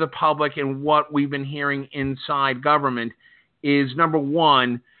shown to the public and what we've been hearing inside government, is number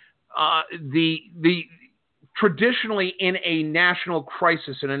one, the traditionally in a national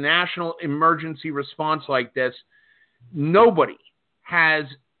crisis, in a national emergency response like this, nobody has,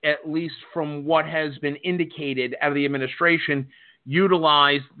 at least from what has been indicated out of the administration,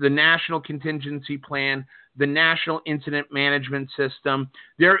 utilized the National Contingency Plan, the National Incident Management System.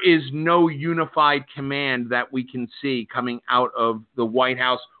 There is no unified command that we can see coming out of the White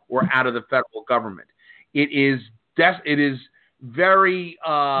House or out of the federal government. It is very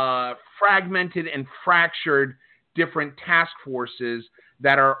fragmented and fractured different task forces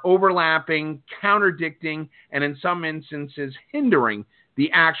that are overlapping, counterdicting, and in some instances hindering the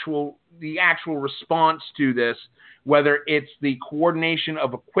actual response to this, whether it's the coordination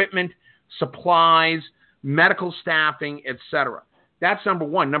of equipment, supplies, medical staffing, etc. That's number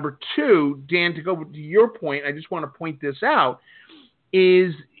one. Number two, Dan, to go to your point, I just want to point this out,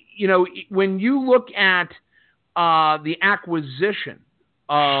 is, when you look at the acquisition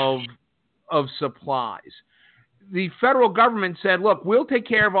of supplies, the federal government said, look, we'll take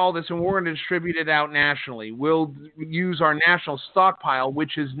care of all this and we're going to distribute it out nationally. We'll use our national stockpile,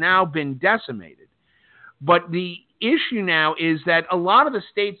 which has now been decimated. But the issue now is that a lot of the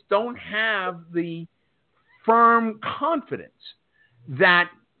states don't have the firm confidence that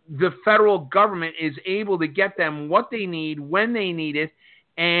the federal government is able to get them what they need, when they need it,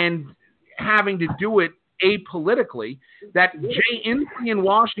 and having to do it apolitically, that Jay Inslee in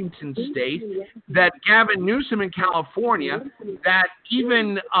Washington State, that Gavin Newsom in California, that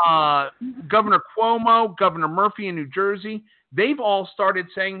even Governor Cuomo, Governor Murphy in New Jersey, they've all started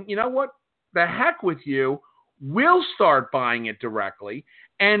saying, you know what, the heck with you, we'll start buying it directly,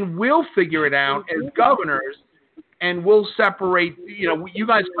 and we'll figure it out as governors, and we'll separate, you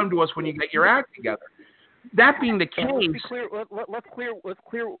guys come to us when you get your act together. That being the case, let's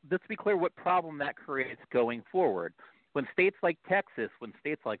be clear what problem that creates going forward. When states like Texas, when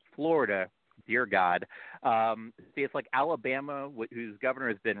states like Florida, dear God, states like Alabama, whose governor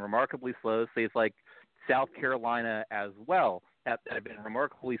has been remarkably slow, states like South Carolina as well, have been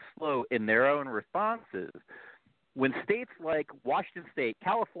remarkably slow in their own responses. When states like Washington State,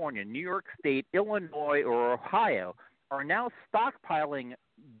 California, New York State, Illinois, or Ohio are now stockpiling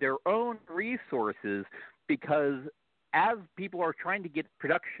their own resources, because as people are trying to get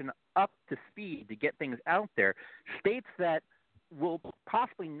production up to speed to get things out there, states that will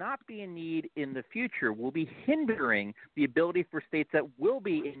possibly not be in need in the future will be hindering the ability for states that will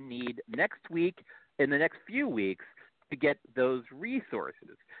be in need next week, in the next few weeks, to get those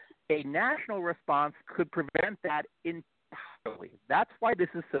resources. A national response could prevent that entirely. That's why this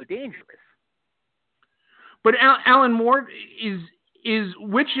is so dangerous. But Alan Moore,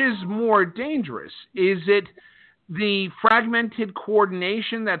 which is more dangerous? Is it the fragmented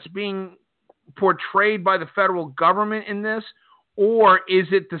coordination that's being portrayed by the federal government in this, or is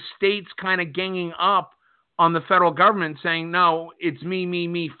it the states kind of ganging up on the federal government saying, no, it's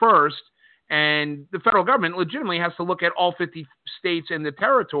me first, and the federal government legitimately has to look at all 50 states and the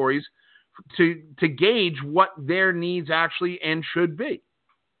territories to gauge what their needs actually and should be?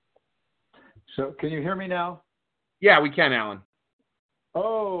 So can you hear me now? Yeah, we can, Alan.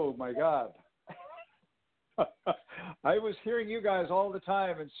 Oh, my God. I was hearing you guys all the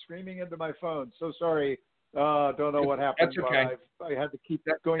time and screaming into my phone. So sorry. Don't know what happened. That's okay. But I had to keep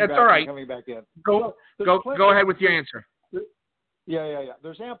going that's back all right. and coming back in. Go ahead with your answer. Yeah.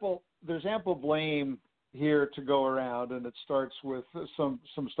 There's ample blame here to go around, and it starts with some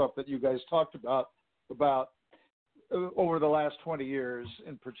stuff that you guys talked about over the last 20 years,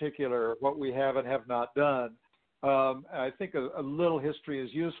 in particular, what we have and have not done. I think a little history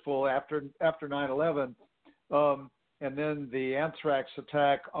is useful after 9/11, and then the anthrax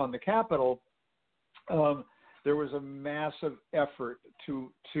attack on the Capitol. There was a massive effort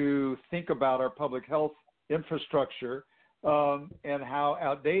to think about our public health infrastructure and how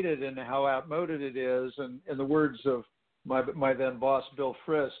outdated and how outmoded it is. And in the words of my then boss, Bill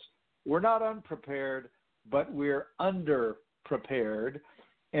Frist, we're not unprepared, but we're underprepared.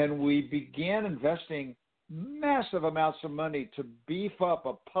 And we began investing massive amounts of money to beef up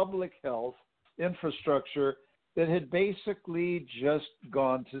a public health infrastructure that had basically just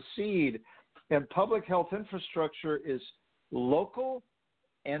gone to seed. And public health infrastructure is local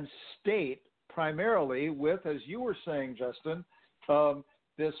and state primarily, with, as you were saying, Justin,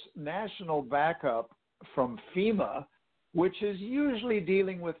 this national backup from FEMA, which is usually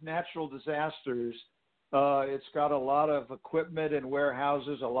dealing with natural disasters. It's got a lot of equipment in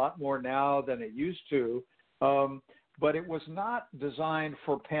warehouses, a lot more now than it used to. But it was not designed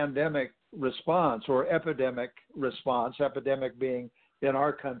for pandemic response or epidemic response, epidemic being in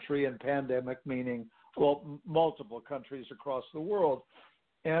our country and pandemic meaning, well, multiple countries across the world.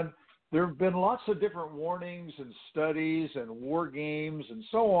 And there have been lots of different warnings and studies and war games and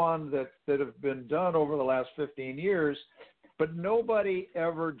so on that have been done over the last 15 years, but nobody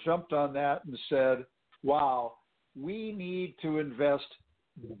ever jumped on that and said, wow, we need to invest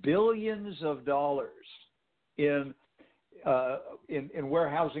billions of dollars in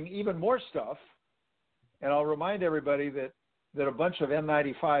warehousing even more stuff. And I'll remind everybody that a bunch of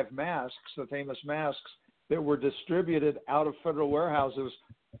N95 masks, the famous masks that were distributed out of federal warehouses,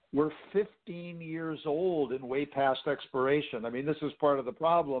 were 15 years old and way past expiration. I mean, this is part of the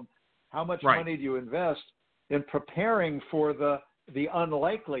problem. How much money do you invest in preparing for the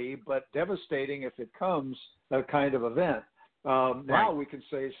unlikely but devastating, if it comes, kind of event? Now we can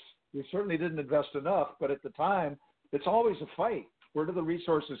say we certainly didn't invest enough, but at the time, it's always a fight. Where do the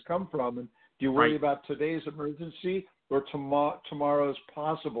resources come from? And do you worry about today's emergency or tomorrow's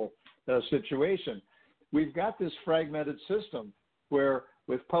possible situation? We've got this fragmented system where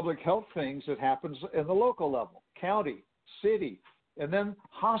with public health things, it happens in the local level, county, city, and then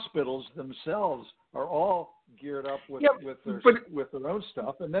hospitals themselves are all geared up with their own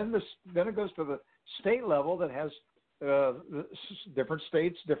stuff. And then it goes to the state level that has different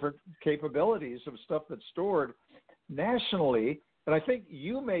states, different capabilities of stuff that's stored nationally. And I think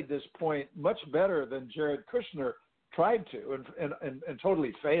you made this point much better than Jared Kushner tried to and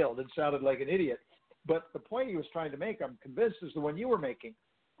totally failed and sounded like an idiot. But the point he was trying to make, I'm convinced, is the one you were making,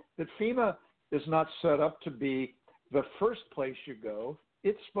 that FEMA is not set up to be the first place you go.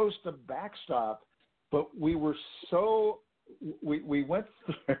 It's supposed to backstop. But we were so we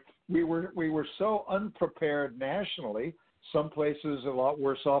were so unprepared nationally. Some places a lot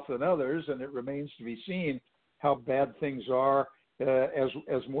worse off than others, and it remains to be seen how bad things are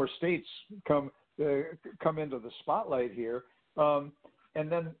as more states come into the spotlight here. And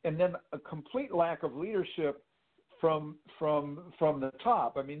then a complete lack of leadership from the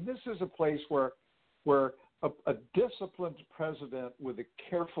top. I mean, this is a place where a disciplined president with a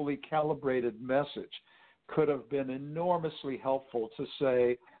carefully calibrated message could have been enormously helpful to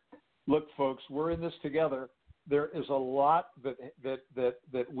say, look, folks, we're in this together. There is a lot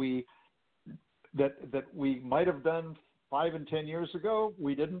that we might have done 5 and 10 years ago.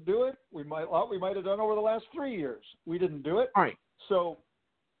 We didn't do it. We might have done over the last 3 years. We didn't do it. All right. So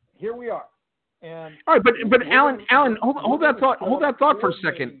here we are. And all right, but Alan, hold that thought for a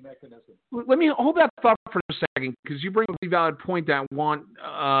second. Let me hold that thought for a second, because you bring up a valid point that I want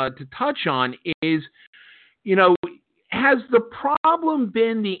to touch on is, has the problem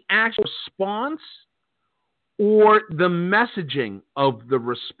been the actual response or the messaging of the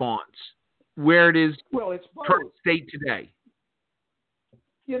response where it is current state today?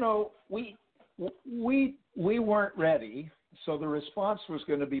 We weren't ready. So the response was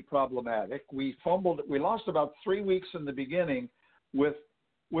going to be problematic. We fumbled. We lost about 3 weeks in the beginning with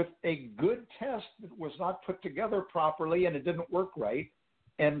a good test that was not put together properly, and it didn't work right.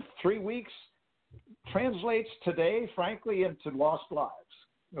 And 3 weeks translates today, frankly, into lost lives.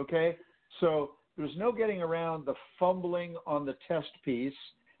 Okay? So there's no getting around the fumbling on the test piece.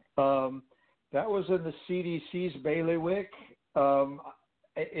 That was in the CDC's bailiwick.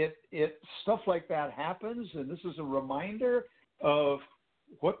 It stuff like that happens, and this is a reminder of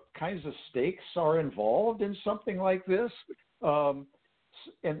what kinds of stakes are involved in something like this. And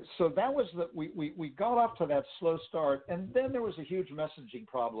so that was we got off to that slow start, and then there was a huge messaging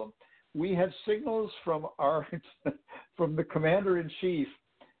problem. We had signals from from the commander in chief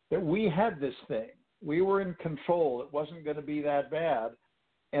that we had this thing. We were in control. It wasn't going to be that bad.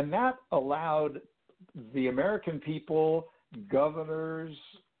 And that allowed the American people, governors,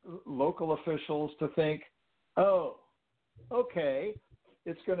 local officials to think, oh, okay,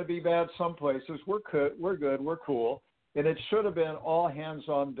 it's going to be bad some places. We're good, we're cool. And it should have been all hands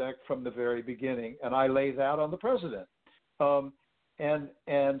on deck from the very beginning. And I lay that on the president.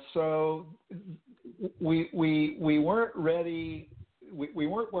 And so we weren't ready. We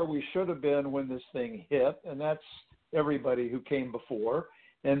weren't where we should have been when this thing hit, and that's everybody who came before.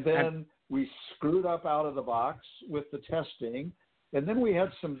 And then we screwed up out of the box with the testing, and then we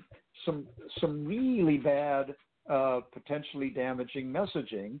had some really bad, potentially damaging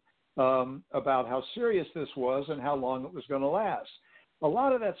messaging about how serious this was and how long it was going to last. A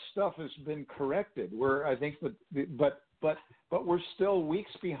lot of that stuff has been corrected. But we're still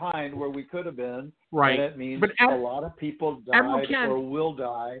weeks behind where we could have been. Right. And it means a lot of people died or will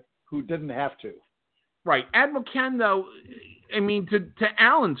die who didn't have to. Right. Admiral Ken, though, I mean, to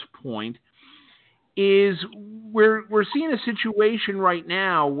Alan's point, is we're seeing a situation right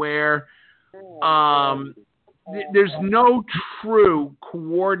now where there's no true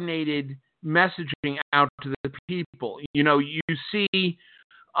coordinated messaging out to the people. You know, you see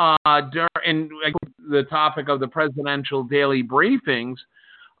during the topic of the presidential daily briefings,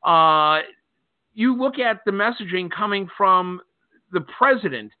 you look at the messaging coming from the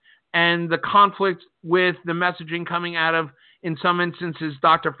president and the conflict with the messaging coming out of, in some instances,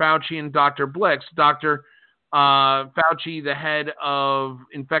 Dr. Fauci and Dr. Blix. Dr. Fauci, the head of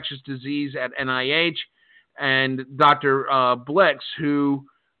infectious disease at NIH, and Dr. Blix, who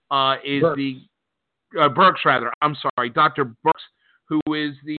is Birx, rather. I'm sorry, Dr. Birx, who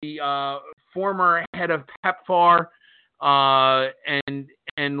is the former head of PEPFAR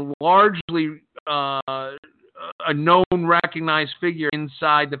and largely a known, recognized figure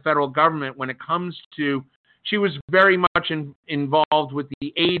inside the federal government when it comes to, she was very much involved with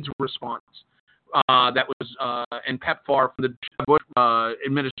the AIDS response that was in PEPFAR from the Bush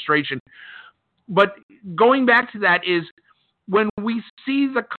administration. But going back to that is, when we see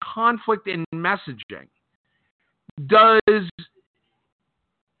the conflict in messaging, I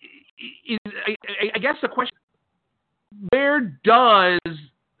guess the question,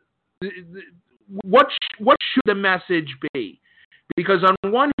 what should the message be? Because on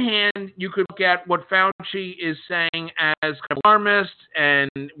one hand, you could look at what Fauci is saying as kind of alarmist and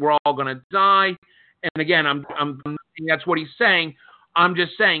we're all going to die. And again, I'm thinking that's what he's saying. I'm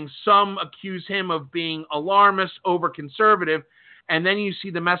just saying some accuse him of being alarmist, over conservative. And then you see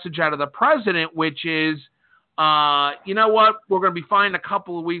the message out of the president, which is, you know what, we're going to be fine in a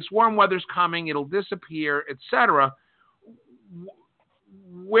couple of weeks. Warm weather's coming. It'll disappear, etc.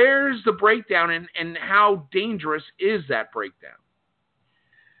 Where's the breakdown and how dangerous is that breakdown?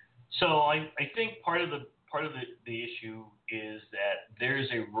 So I think part of the issue is that there's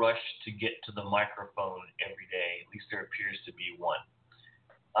a rush to get to the microphone every day. At least there appears to be one.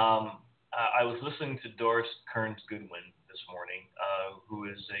 I was listening to Doris Kearns Goodwin this morning,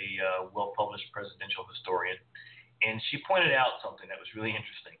 who is a well-published presidential historian, and she pointed out something that was really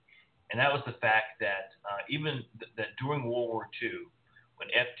interesting, and that was the fact that even that during World War II,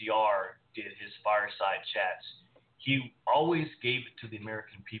 when FDR did his fireside chats, he always gave it to the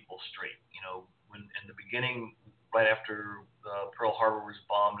American people straight. You know, when in the beginning, right after Pearl Harbor was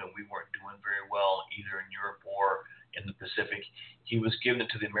bombed and we weren't doing very well either in Europe or in the Pacific, he was giving it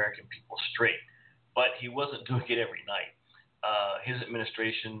to the American people straight. But he wasn't doing it every night. His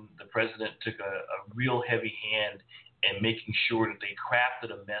administration, the president, took a real heavy hand in making sure that they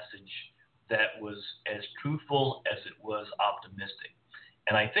crafted a message that was as truthful as it was optimistic.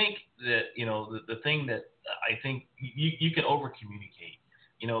 And I think that, you know, the thing that I think you can over-communicate.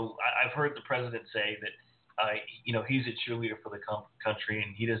 You know, I've heard the president say that, you know, he's a cheerleader for the country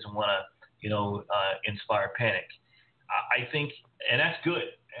and he doesn't want to, you know, inspire panic. I think, and that's good.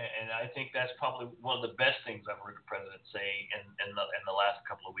 And I think that's probably one of the best things I've heard the president say in the last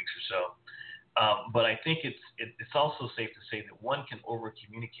couple of weeks or so. But I think it's also safe to say that one can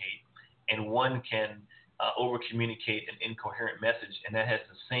over-communicate and one can over-communicate an incoherent message, and that has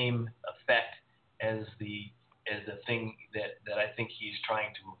the same effect as the thing that I think he's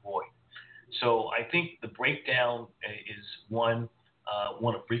trying to avoid. So I think the breakdown is one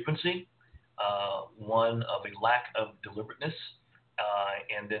of frequency, one of a lack of deliberateness,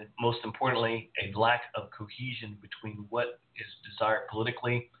 and then most importantly, a lack of cohesion between what is desired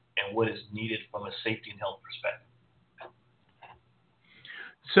politically and what is needed from a safety and health perspective.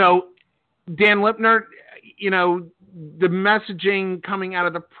 So, Dan Lipner, the messaging coming out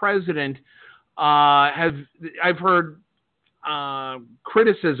of the president I've heard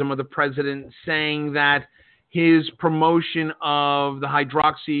criticism of the president saying that his promotion of the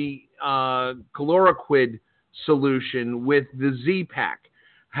hydroxychloroquine solution with the Z-Pak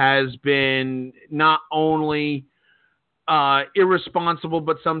has been not only irresponsible,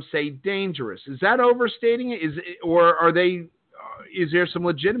 but some say dangerous. Is that overstating it? Is there some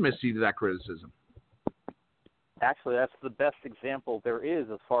legitimacy to that criticism? Actually, that's the best example there is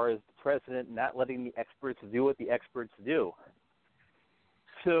as far as the president not letting the experts do what the experts do.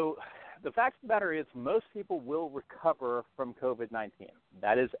 So the fact of the matter is most people will recover from COVID-19.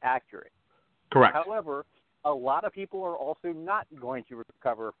 That is accurate. Correct. However, a lot of people are also not going to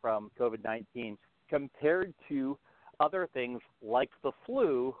recover from COVID-19 compared to other things like the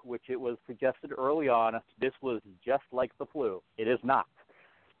flu, which it was suggested early on, this was just like the flu. It is not.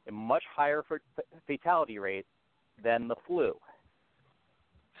 A much higher fatality rate than the flu.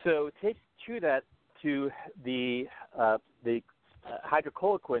 So take that to the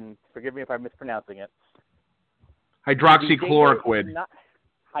hydroxychloroquine. Forgive me if I'm mispronouncing it. Hydroxychloroquine.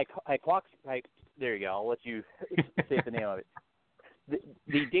 There you go. I'll let you say the name of it.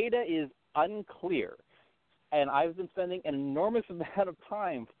 The data is unclear, and I've been spending an enormous amount of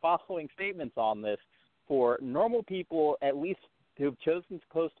time following statements on this for normal people, at least who have chosen to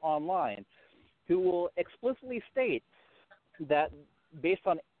post online, who will explicitly state that based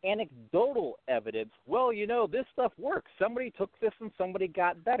on anecdotal evidence, well, this stuff works. Somebody took this and somebody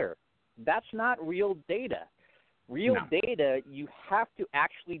got better. That's not real data. Real data, you have to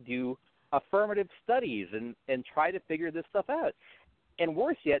actually do affirmative studies and try to figure this stuff out. And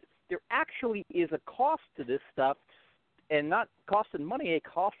worse yet, there actually is a cost to this stuff, and not cost in money, a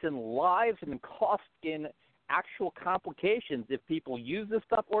cost in lives and cost in actual complications if people use this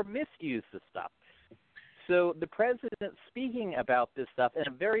stuff or misuse this stuff. So the president speaking about this stuff in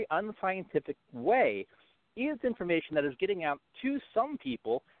a very unscientific way is information that is getting out to some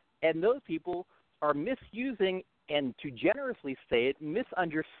people, and those people are misusing and, to generously say it,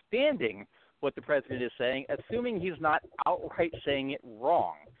 misunderstanding what the president is saying, assuming he's not outright saying it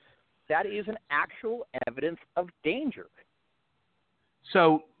wrong. That is an actual evidence of danger.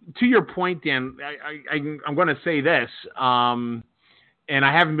 So, to your point, Dan, I'm going to say this, and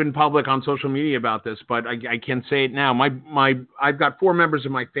I haven't been public on social media about this, but I can say it now. I've got 4 members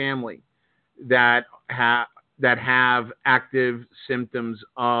of my family that have active symptoms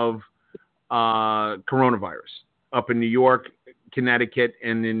of coronavirus up in New York, Connecticut,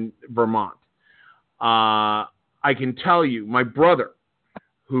 and in Vermont. I can tell you, my brother,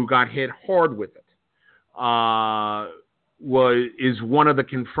 who got hit hard with it, is one of the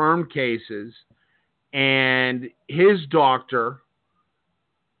confirmed cases, and his doctor.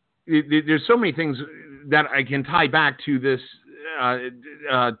 There's so many things that I can tie back to this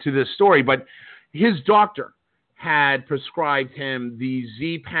story, but his doctor had prescribed him the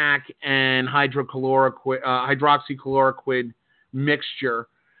Z-Pak and hydroxychloroquine mixture,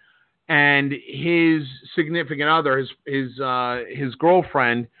 and his significant other, his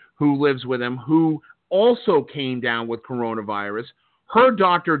girlfriend who lives with him, who also came down with coronavirus, her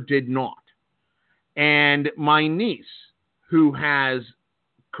doctor did not. And my niece, who has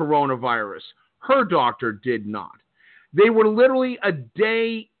coronavirus, her doctor did not. They were literally a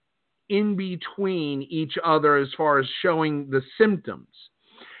day in between each other as far as showing the symptoms.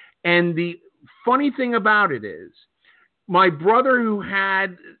 And the funny thing about it is, my brother, who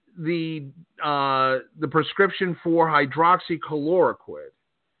had the prescription for hydroxychloroquine,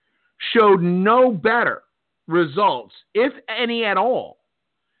 showed no better results, if any at all,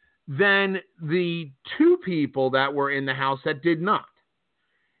 than the 2 people that were in the house that did not.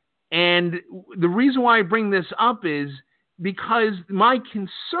 And the reason why I bring this up is because my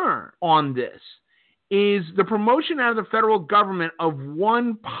concern on this is the promotion out of the federal government of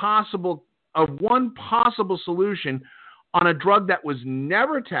one possible solution on a drug that was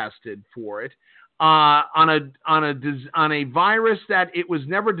never tested for it, on a virus that it was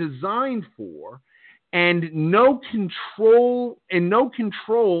never designed for, and no control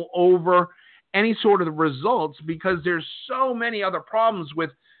over any sort of the results, because there's so many other problems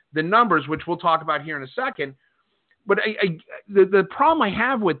with the numbers, which we'll talk about here in a second. But the problem I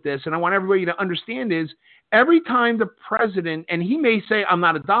have with this, and I want everybody to understand, is every time the president, and he may say, I'm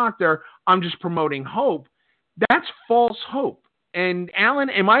not a doctor, I'm just promoting hope, that's false hope. And Alan,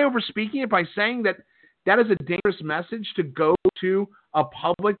 am I overspeaking it by saying that that is a dangerous message to go to a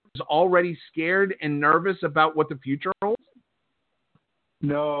public who's already scared and nervous about what the future holds?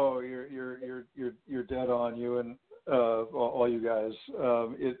 No, you're dead on, you and all you guys.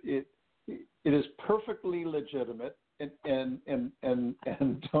 It is perfectly legitimate, and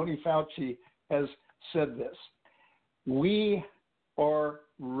Tony Fauci has said this. We are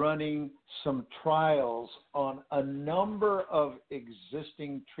running some trials on a number of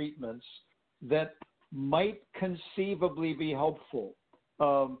existing treatments that might conceivably be helpful.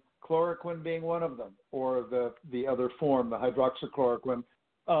 Chloroquine being one of them, or the other form, the hydroxychloroquine.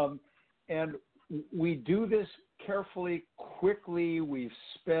 And we do this carefully, quickly. We've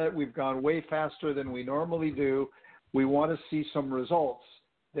gone way faster than we normally do. We want to see some results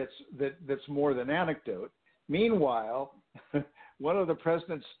that's more than anecdote. Meanwhile, one of the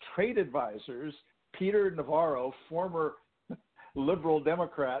president's trade advisors, Peter Navarro, former liberal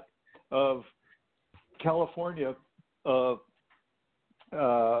Democrat of California,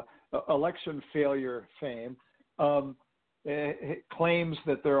 election failure fame, claims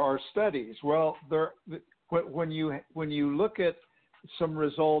that there are studies. Well, when you look at some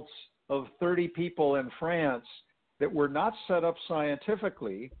results of 30 people in France that were not set up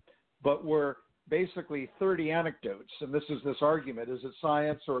scientifically, but were basically 30 anecdotes, and this is this argument: is it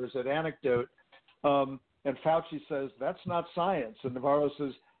science or is it anecdote? And Fauci says that's not science, and Navarro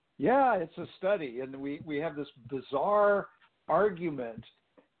says, yeah, it's a study. And we have this bizarre argument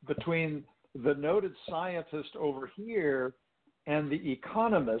between the noted scientist over here and the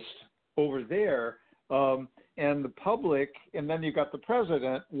economist over there, and the public, and then you got the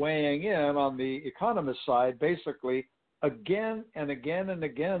president weighing in on the economist side, basically again and again and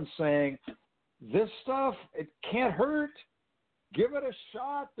again saying, this stuff, it can't hurt. Give it a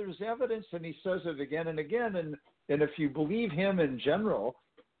shot. There's evidence. And he says it again and again. And if you believe him in general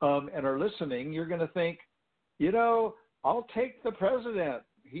and are listening, you're going to think, I'll take the president.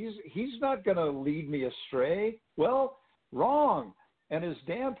 He's not going to lead me astray. Well, wrong. And as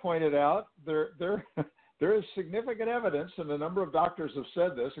Dan pointed out, there is significant evidence, and a number of doctors have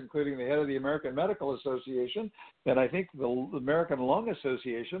said this, including the head of the American Medical Association, and I think the American Lung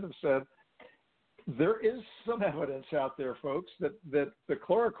Association have said, there is some evidence out there, folks, that the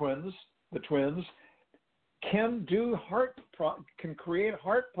chloroquines, the twins, can create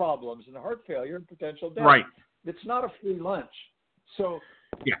heart problems and heart failure and potential death. Right. It's not a free lunch. So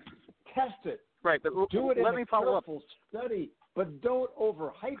test it. Right, but do it in a careful study, but don't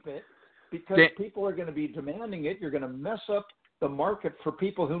overhype it, because people are going to be demanding it. You're going to mess up the market for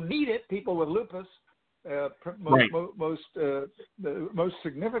people who need it, people with lupus. Most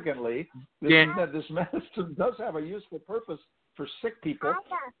significantly, this medicine does have a useful purpose for sick people.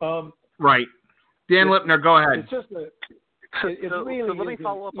 Right. Dan Lipner, go ahead. It's just really let me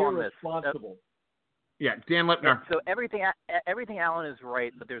follow up on this. Yeah, Dan Lipner. So everything Alan is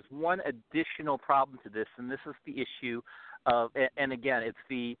right, but there's one additional problem to this, and this is the issue of, and again, it's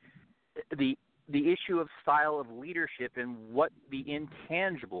the issue of style of leadership and what the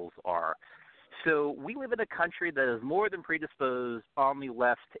intangibles are. So we live in a country that is more than predisposed on the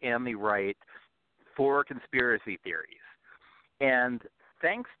left and the right for conspiracy theories. And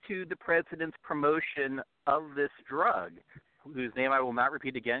thanks to the president's promotion of this drug, whose name I will not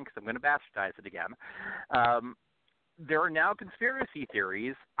repeat again because I'm going to bastardize it again, there are now conspiracy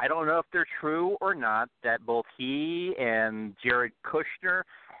theories, I don't know if they're true or not, that both he and Jared Kushner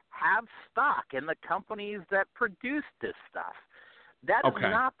have stock in the companies that produce this stuff. That is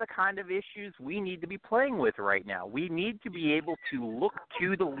not the kind of issues we need to be playing with right now. We need to be able to look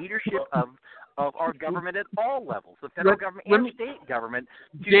to the leadership of our government at all levels, the federal government and state government.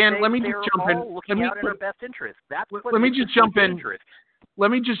 Dan, let me just jump in. Looking out in our best interest. That's what let me just jump in. Interest.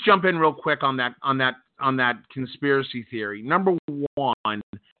 Let me just jump in real quick on that conspiracy theory. Number one,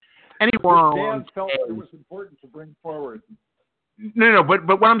 Dan felt it was important to bring forward. No, but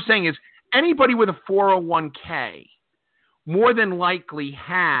what I'm saying is anybody with a 401k more than likely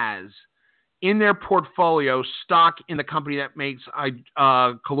has in their portfolio stock in the company that makes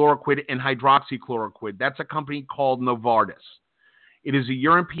chloroquine and hydroxychloroquine. That's a company called Novartis. It is a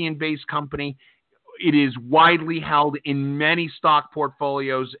European-based company. It is widely held in many stock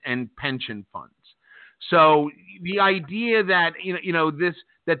portfolios and pension funds. So the idea that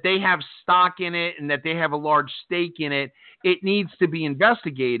that they have stock in it and that they have a large stake in it, it needs to be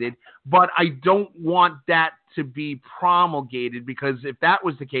investigated. But I don't want that to be promulgated, because if that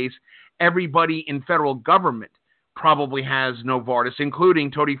was the case, everybody in federal government probably has Novartis, including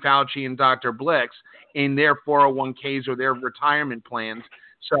Tony Fauci and Dr. Blix, in their 401ks or their retirement plans.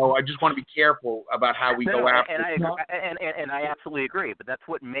 So I just want to be careful about how we go after. And I absolutely agree. But that's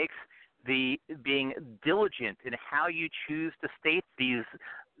what makes being diligent in how you choose to state these,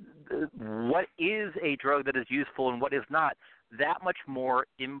 what is a drug that is useful and what is not, that much more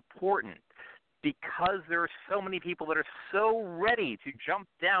important. Because there are so many people that are so ready to jump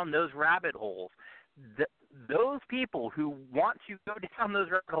down those rabbit holes, those people who want to go down those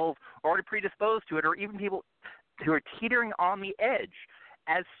rabbit holes are already predisposed to it, or even people who are teetering on the edge.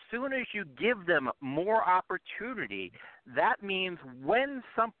 As soon as you give them more opportunity, that means when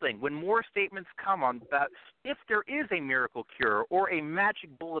more statements come on about if there is a miracle cure or a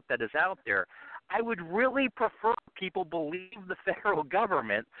magic bullet that is out there, I would really prefer people believe the federal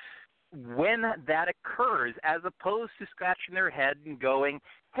government when that occurs, as opposed to scratching their head and going,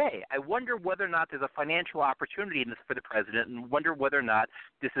 hey, I wonder whether or not there's a financial opportunity in this for the president, and wonder whether or not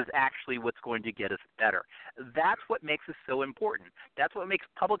this is actually what's going to get us better. That's what makes it so important. That's what makes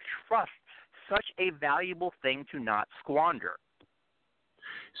public trust such a valuable thing to not squander.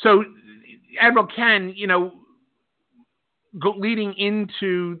 So, Admiral Ken, leading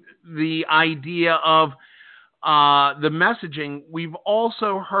into the idea of the messaging, we've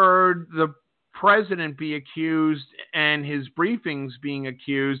also heard the president be accused and his briefings being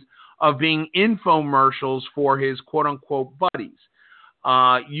accused of being infomercials for his quote-unquote buddies.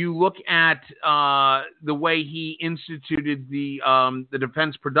 You look at the way he instituted the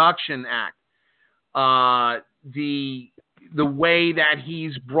Defense Production Act, the way that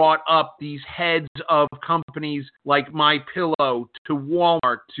he's brought up these heads of companies like MyPillow to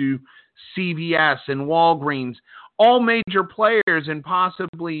Walmart to CVS and Walgreens, all major players in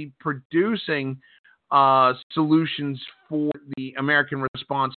possibly producing solutions for the American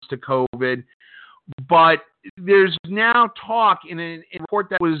response to COVID. But there's now talk in a report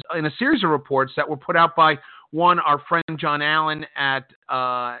that was in a series of reports that were put out by our friend John Allen at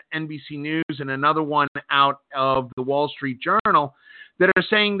NBC News and another one out of the Wall Street Journal that are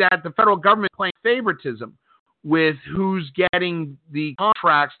saying that the federal government is playing favoritism with who's getting the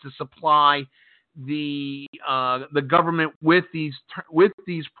contracts to supply the government with these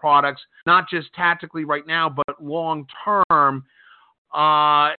products, not just tactically right now, but long term.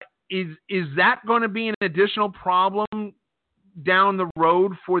 Is that going to be an additional problem down the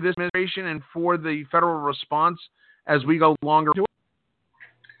road for this administration and for the federal response as we go longer to it?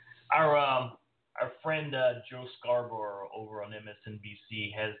 Our friend Joe Scarborough over on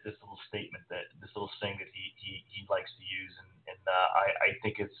MSNBC has this little statement, this little thing that he likes to use, and I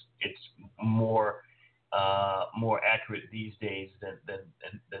think it's more accurate these days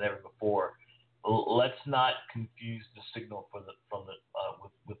than ever before. Let's not confuse the signal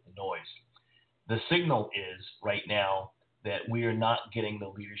with the noise. The signal is right now that we are not getting the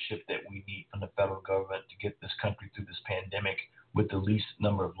leadership that we need from the federal government to get this country through this pandemic with the least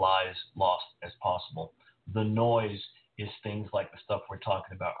number of lives lost as possible. The noise is things like the stuff we're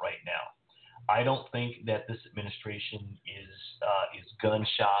talking about right now. I don't think that this administration is gun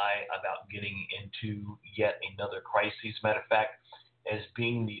shy about getting into yet another crisis. Matter of fact, as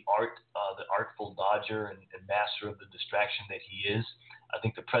being the artful dodger and master of the distraction that he is, I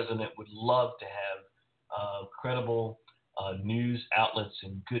think the president would love to have credible news outlets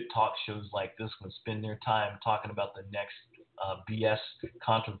and good talk shows like this one spend their time talking about the next BS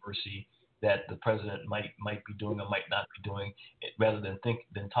controversy that the president might be doing or might not be doing, rather than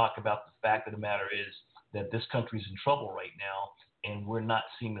talk about the fact of the matter is that this country is in trouble right now, and we're not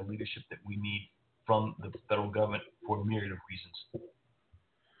seeing the leadership that we need from the federal government for a myriad of reasons.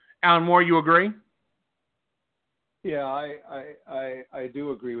 Alan Moore, you agree? Yeah, I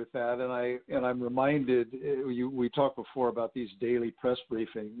do agree with that, and I'm reminded. We talked before about these daily press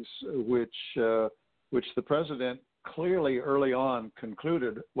briefings, which the president clearly early on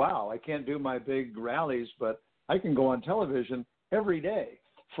concluded, wow, I can't do my big rallies, but I can go on television every day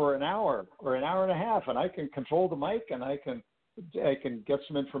for an hour or an hour and a half, and I can control the mic, and I can get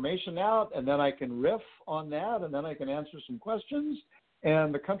some information out, and then I can riff on that, and then I can answer some questions,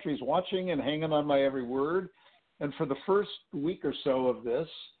 and the country's watching and hanging on my every word. And for the first week or so of this,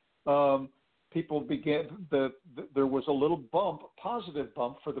 people there was a little positive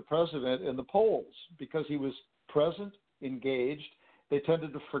bump for the president in the polls because he was present, engaged. They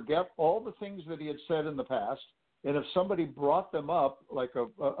tended to forget all the things that he had said in the past. And if somebody brought them up, like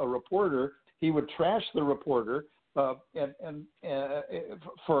a reporter, he would trash the reporter and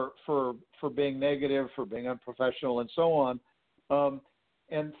for being negative, for being unprofessional, and so on.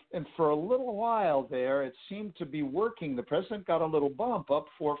 And for a little while there, it seemed to be working. The president got a little bump up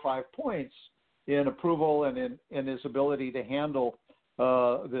 4 or 5 points in approval and in his ability to handle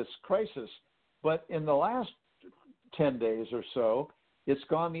this crisis. But in the last 10 days or so, it's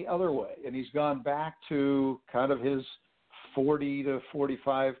gone the other way. And he's gone back to kind of his 40 to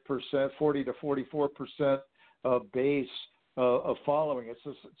 45%, 40 to 44% base of following.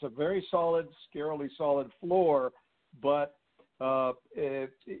 It's a very solid, scarily solid floor, but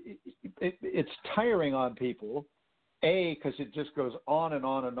it's tiring on people. A, because it just goes on and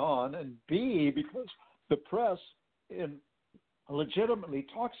on and on, and B, because the press legitimately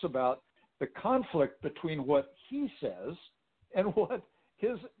talks about the conflict between what he says and what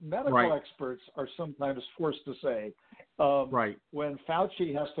his medical experts are sometimes forced to say. When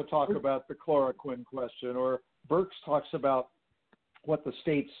Fauci has to talk about the chloroquine question, or Birx talks about what the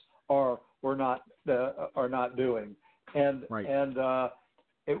states are or not doing, and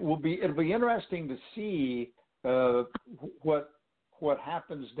it'll be interesting to see what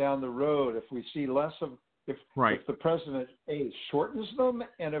happens down the road if we see less of if the president shortens them,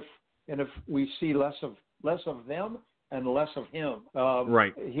 and if we see less of them and less of him.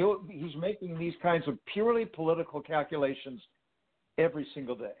 He's making these kinds of purely political calculations every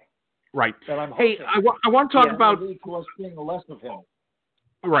single day. Right. And I'm I want to talk about us seeing less of him.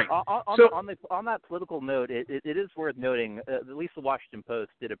 Right. On that political note, it is worth noting, at least the Washington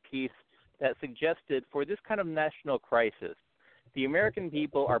Post did a piece that suggested for this kind of national crisis, the American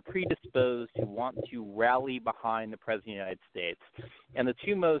people are predisposed to want to rally behind the President of the United States. And the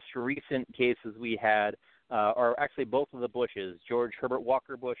two most recent cases we had are actually both of the Bushes, George Herbert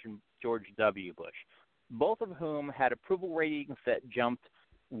Walker Bush and George W. Bush, both of whom had approval ratings that jumped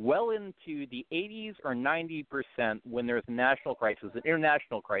well into the 80s or 90% when there's a national crisis, an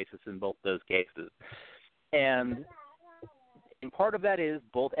international crisis in both those cases. And part of that is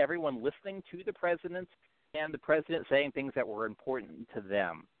both everyone listening to the president and the president saying things that were important to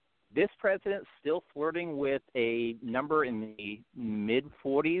them. This president still flirting with a number in the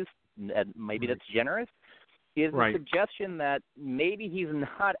mid-40s, maybe that's generous, is a suggestion that maybe he's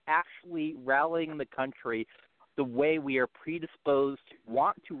not actually rallying the country the way we are predisposed to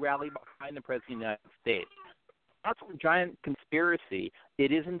want to rally behind the President of the United States. Not some giant conspiracy.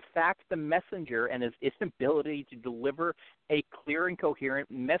 It is, in fact, the messenger and its ability to deliver a clear and coherent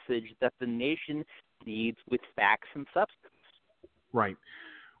message that the nation needs with facts and substance. Right.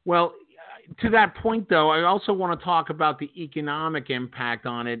 Well, to that point, though, I also want to talk about the economic impact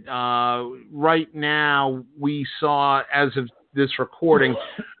on it. Right now, we saw, as of this recording,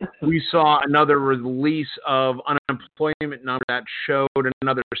 we saw another release of unemployment number that showed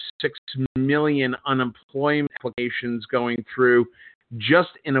another 6 million unemployment applications going through just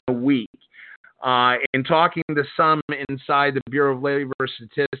in a week. In talking to some inside the Bureau of Labor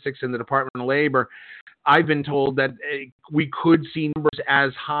Statistics and the Department of Labor, I've been told that we could see numbers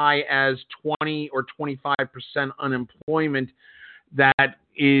as high as 20 or 25% unemployment that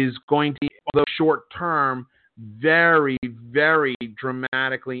is going to be, although short term, very, very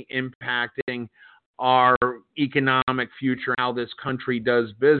dramatically impacting our economic future, how this country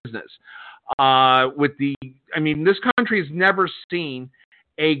does business. This country has never seen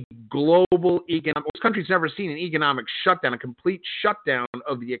a global economic. This country's never seen an economic shutdown, a complete shutdown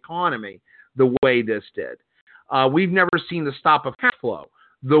of the economy the way this did. We've never seen the stop of cash flow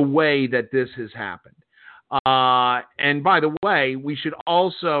the way that this has happened. And by the way, we should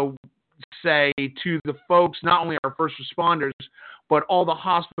also say to the folks, not only our first responders, but all the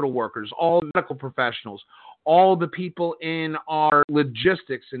hospital workers, all the medical professionals, all the people in our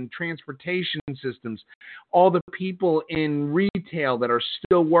logistics and transportation systems, all the people in retail that are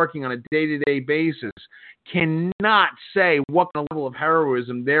still working on a day-to-day basis, cannot say what kind of level of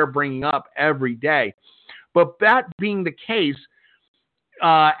heroism they're bringing up every day. But that being the case,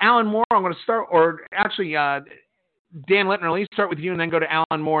 Alan Moore, I'm going to start, or actually, Dan Littner, let me start with you and then go to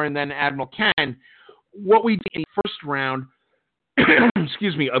Alan Moore and then Admiral Ken. What we did in the first round,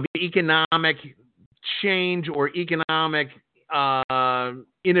 of economic change or economic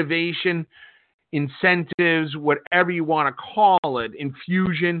innovation, incentives, whatever you want to call it,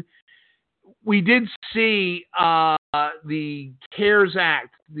 infusion. We did see the CARES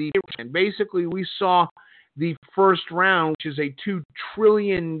Act. Basically, we saw the first round, which is a $2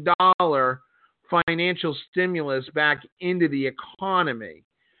 trillion financial stimulus back into the economy,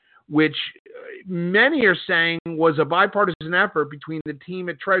 which many are saying was a bipartisan effort between the team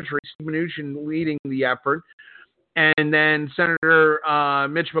at Treasury, Steve Mnuchin leading the effort, and then Senator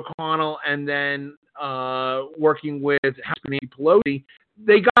Mitch McConnell, and then working with House Speaker Pelosi.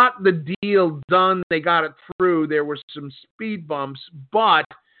 They got the deal done. They got it through. There were some speed bumps, but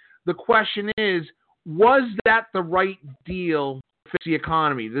the question is, was that the right deal to fix the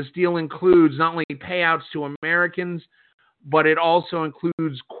economy? This deal includes not only payouts to Americans, but it also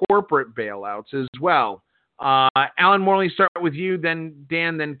includes corporate bailouts as well. Alan Morley, start with you, then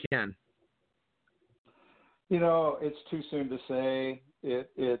Dan, then Ken. It's too soon to say.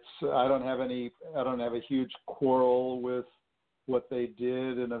 I don't have a huge quarrel with what they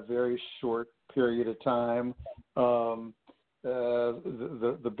did in a very short period of time.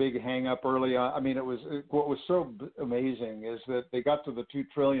 The big hang up early on. I mean, what was so amazing is that they got to the $2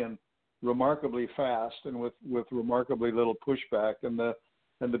 trillion remarkably fast and with remarkably little pushback. And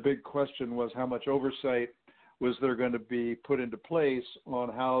the big question was how much oversight was there going to be put into place on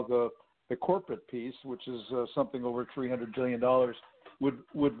how the corporate piece, which is something over $300 billion,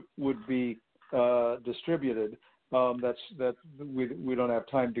 would be distributed. We don't have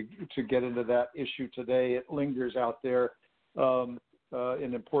time to get into that issue today. It lingers out there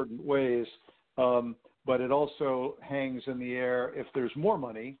in important ways, but it also hangs in the air if there's more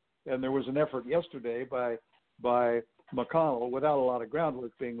money. And there was an effort yesterday by McConnell, without a lot of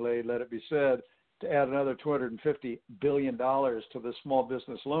groundwork being laid, let it be said, to add another $250 billion to the small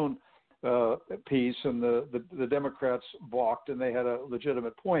business loan piece, and the Democrats balked, and they had a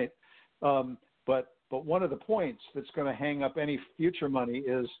legitimate point. But one of the points that's going to hang up any future money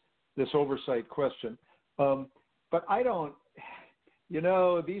is this oversight question. But I don't,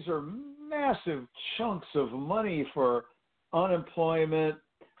 these are massive chunks of money for unemployment,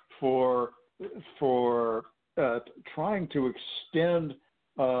 for trying to extend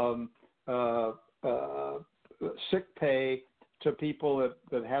sick pay to people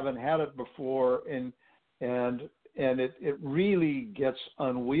that haven't had it before, and it really gets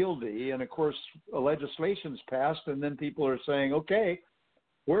unwieldy. And of course, legislation's passed, and then people are saying, okay,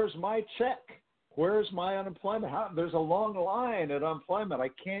 where's my check? Where's my unemployment? There's a long line at unemployment. I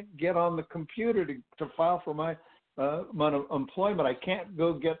can't get on the computer to file for my unemployment. I can't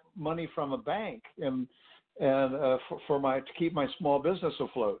go get money from a bank and to keep my small business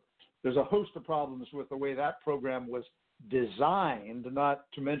afloat. There's a host of problems with the way that program was designed,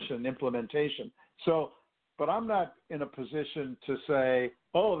 not to mention implementation. But I'm not in a position to say,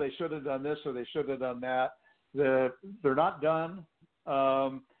 oh, they should have done this or they should have done that. They're not done.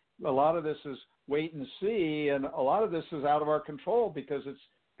 A lot of this is wait and see, and a lot of this is out of our control because it's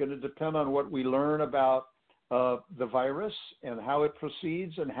going to depend on what we learn about the virus and how it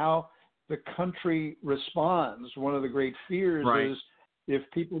proceeds and how the country responds. One of the great fears is if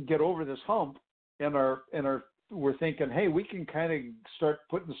people get over this hump and we're thinking, hey, we can kind of start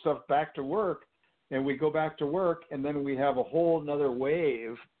putting stuff back to work, and we go back to work, and then we have a whole nother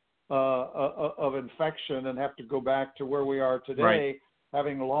wave of infection and have to go back to where we are today,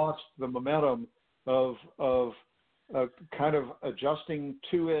 having lost the momentum of kind of adjusting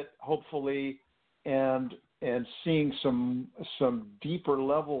to it, hopefully, and seeing some deeper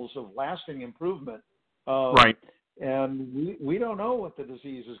levels of lasting improvement. And we don't know what the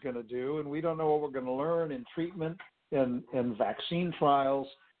disease is going to do, and we don't know what we're going to learn in treatment and vaccine trials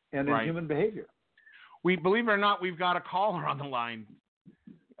and in human behavior. Believe it or not, we've got a caller on the line.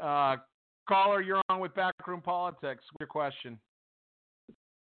 Caller, you're on with Backroom Politics. What's your question?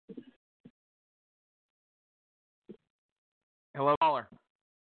 Hello, caller.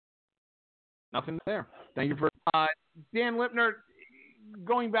 Nothing there. Thank you for Dan Lipner.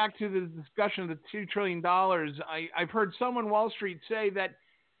 Going back to the discussion of the $2 trillion, I've heard someone on Wall Street say that,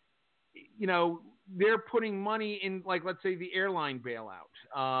 they're putting money in, like, let's say the airline bailout.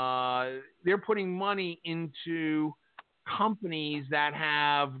 They're putting money into companies that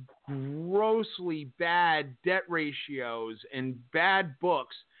have grossly bad debt ratios and bad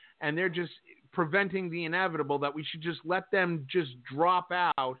books, and they're just preventing the inevitable, that we should just let them just drop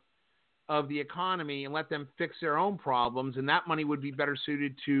out of the economy and let them fix their own problems, and that money would be better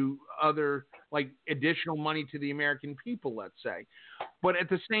suited to other, like, additional money to the American people, let's say. But at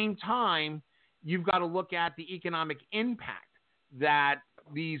the same time, you've got to look at the economic impact that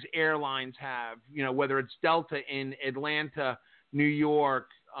these airlines have, whether it's Delta in Atlanta, New York,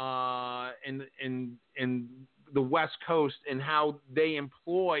 and the West Coast, and how they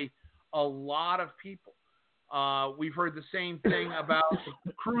employ a lot of people. We've heard the same thing about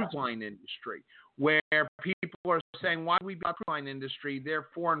the cruise line industry, where people are saying, why do we buy the cruise line industry? They're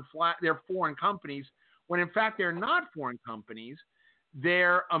foreign companies, when in fact they're not foreign companies.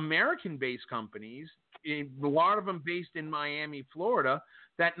 They're American-based companies, a lot of them based in Miami, Florida,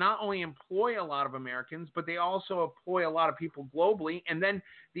 that not only employ a lot of Americans, but they also employ a lot of people globally. And then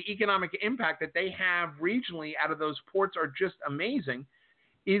the economic impact that they have regionally out of those ports are just amazing.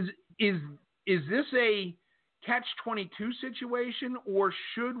 Is this a catch-22 situation, or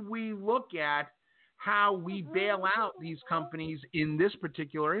should we look at how we bail out these companies in this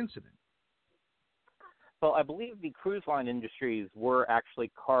particular incident? Well, I believe the cruise line industries were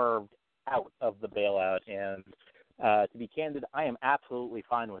actually carved out of the bailout, and To be candid, I am absolutely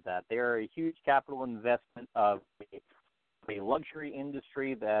fine with that. They are a huge capital investment of a luxury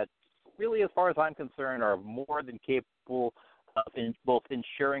industry that really, as far as I'm concerned, are more than capable of both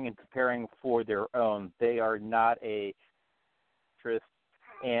insuring and preparing for their own. They are not a interest,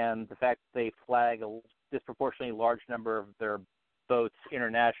 and the fact that they flag a disproportionately large number of their boats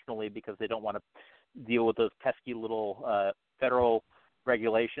internationally because they don't want to deal with those pesky little federal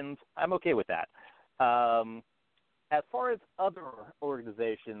regulations, I'm okay with that. As far as other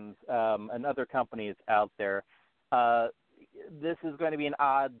organizations and other companies out there, this is going to be an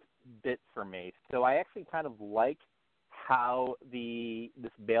odd bit for me. So I actually kind of like how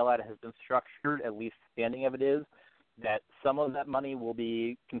this bailout has been structured, at least the standing of it is, that some of that money will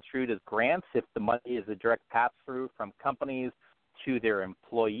be construed as grants if the money is a direct pass-through from companies to their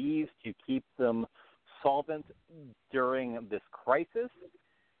employees to keep them solvent during this crisis.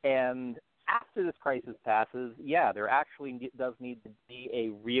 And after this crisis passes, yeah, there actually does need to be a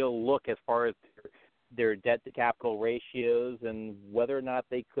real look as far as their debt-to-capital ratios and whether or not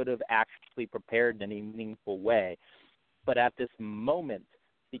they could have actually prepared in any meaningful way. But at this moment,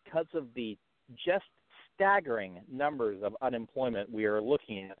 because of the just staggering numbers of unemployment we are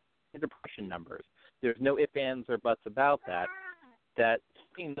looking at, the depression numbers, there's no ifs, ands, or buts about that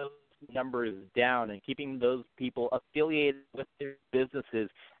keeping those numbers down and keeping those people affiliated with their businesses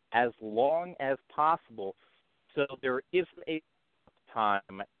as long as possible so there isn't a time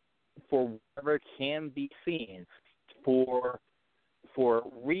for whatever can be seen for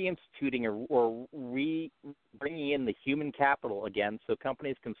reinstituting or bringing in the human capital again so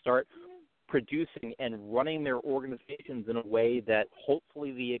companies can start producing and running their organizations in a way that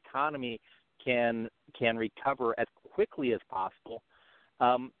hopefully the economy can recover as quickly as possible.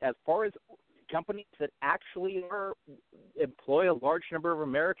 As far as companies that actually employ a large number of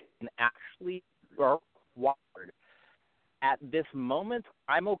Americans and actually are required, at this moment,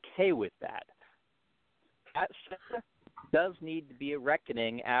 I'm okay with that. That said, does need to be a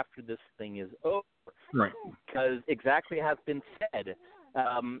reckoning after this thing is over. Right. Because exactly as has been said,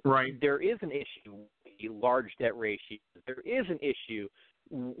 there is an issue with the large debt ratios. There is an issue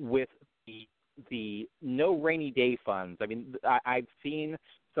with the no rainy day funds. I mean, I've seen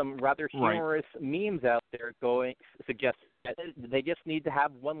some rather humorous memes out there suggest that they just need to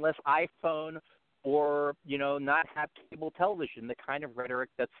have one less iPhone or, not have cable television, the kind of rhetoric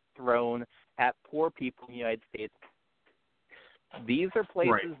that's thrown at poor people in the United States. These are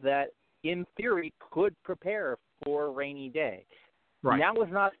places that, in theory, could prepare for a rainy day. Right. Now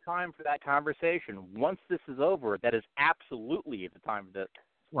is not the time for that conversation. Once this is over, that is absolutely the time for this.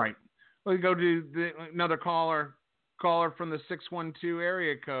 Right. We go to another caller from the 612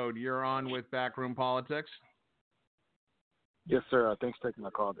 area code. You're on with Backroom Politics. Yes, sir. Thanks for taking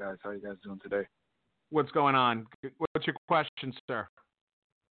my call, guys. How are you guys doing today? What's going on? What's your question, sir?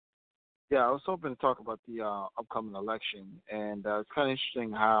 Yeah, I was hoping to talk about the upcoming election, and it's kind of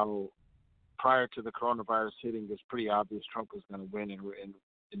interesting how prior to the coronavirus hitting, it's pretty obvious Trump was going to win in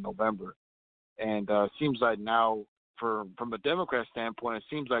November. And it seems like now, from a Democrat standpoint, it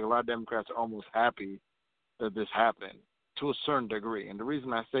seems like a lot of Democrats are almost happy that this happened to a certain degree. And the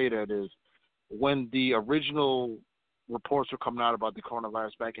reason I say that is when the original reports were coming out about the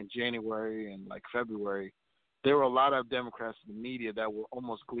coronavirus back in January and February, there were a lot of Democrats in the media that were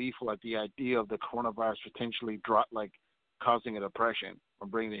almost gleeful at the idea of the coronavirus potentially causing a depression or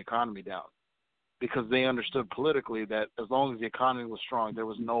bringing the economy down, because they understood politically that as long as the economy was strong, there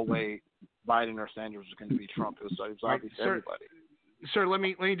was no way Biden or Sanders was going to beat Trump. It was obvious to everybody. Sir, let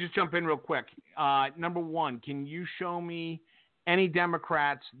me just jump in real quick. Number one, can you show me any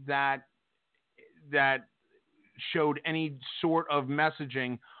Democrats that showed any sort of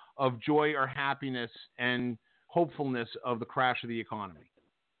messaging of joy or happiness and hopefulness of the crash of the economy?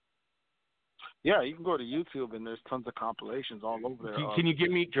 Yeah, you can go to YouTube and there's tons of compilations all over there. Can you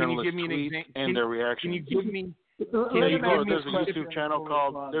give me an example and their reaction? Can you give me? There's a YouTube channel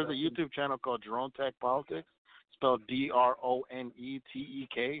called Drone Tech Politics, spelled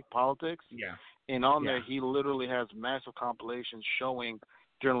DRONETEK Politics. Yeah. And on there, he literally has massive compilations showing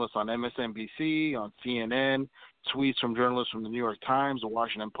journalists on MSNBC, on CNN, tweets from journalists from the New York Times, the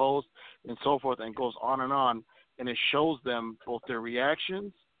Washington Post, and so forth, and goes on. And it shows them both their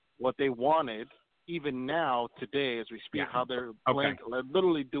reactions, what they wanted, even now, today, as we speak, how they're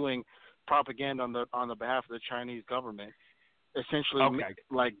literally doing propaganda on the behalf of the Chinese government, essentially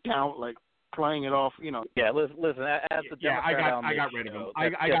playing it off, Yeah, listen. As the Democrat I got rid of him. I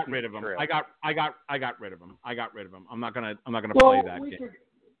got rid of him. I got rid of him. I'm not gonna play that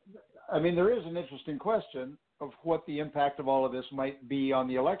game. There is an interesting question of what the impact of all of this might be on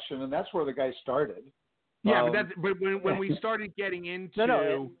the election, and that's where the guy started. Yeah, but when we started getting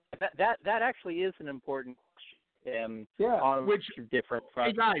into that actually is an important question. On which different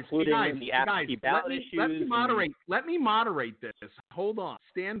fronts, hey guys, including the absentee ballot issues. Let me moderate this. Hold on,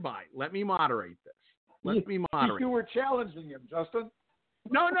 stand by. Let me moderate this. You were challenging him, Justin.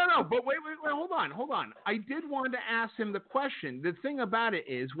 No. But wait. Hold on. I did want to ask him the question. The thing about it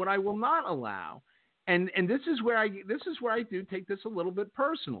is, what I will not allow, and this is where I do take this a little bit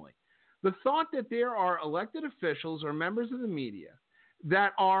personally. The thought that there are elected officials or members of the media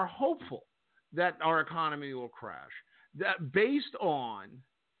that are hopeful that our economy will crash, that based on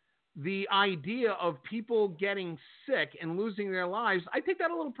the idea of people getting sick and losing their lives, I take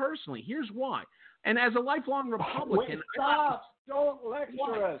that a little personally. Here's why. And as a lifelong Republican, Wait, stop! Don't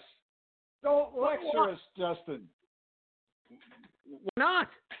lecture us. Don't lecture us, Justin. Why not?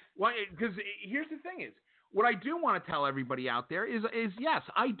 Why? Because here's the thing: is what I do want to tell everybody out there is yes,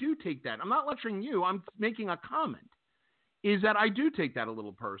 I do take that. I'm not lecturing you. I'm making a comment. Is that I do take that a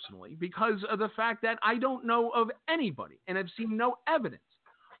little personally because of the fact that I don't know of anybody and have seen no evidence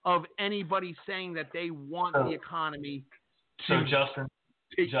of anybody saying that they want the economy to. So Justin.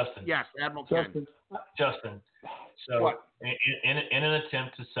 Yes, Admiral Ken. Justin. So in an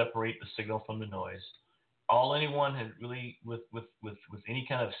attempt to separate the signal from the noise, all anyone has really with any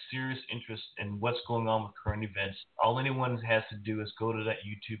kind of serious interest in what's going on with current events, all anyone has to do is go to that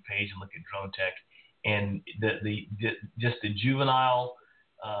YouTube page and look at Drone Tech, and the juvenile,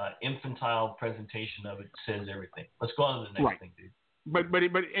 infantile presentation of it says everything. Let's go on to the next thing, dude. But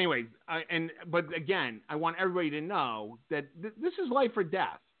anyway, but again, I want everybody to know that this is life or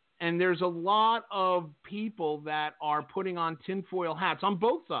death, and there's a lot of people that are putting on tinfoil hats on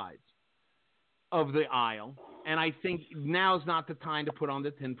both sides of the aisle, and I think now's not the time to put on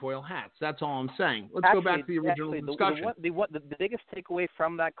the tinfoil hats. That's all I'm saying. Let's go back to the original discussion. The biggest takeaway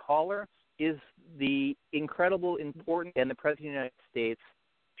from that caller is the incredible importance and the President of the United States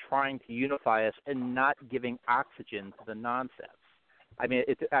trying to unify us and not giving oxygen to the nonsense. I mean,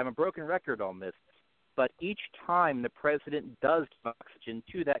 I'm a broken record on this, but each time the president does give oxygen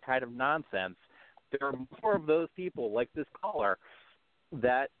to that kind of nonsense, there are more of those people like this caller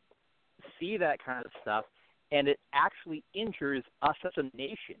that see that kind of stuff, and it actually injures us as a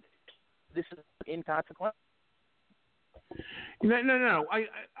nation. This is inconsequential. No. I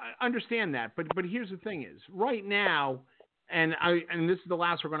understand that, but here's the thing: is right now, and this is the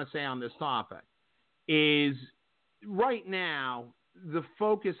last we're going to say on this topic, is right now. The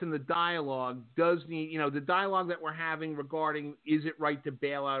focus and the dialogue does need, the dialogue that we're having regarding is it right to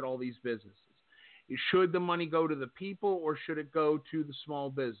bail out all these businesses? Should the money go to the people or should it go to the small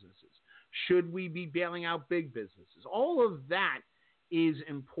businesses? Should we be bailing out big businesses? All of that is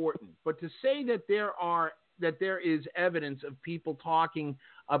important. But to say that there is evidence of people talking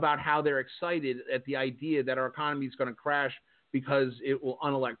about how they're excited at the idea that our economy is going to crash because it will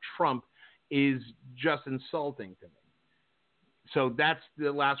unelect Trump is just insulting to me. So that's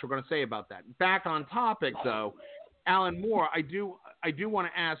the last we're going to say about that. Back on topic, though, Alan Moore, I do want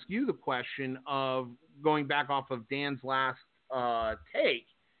to ask you the question of going back off of Dan's last take,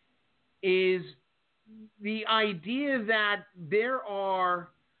 is the idea that there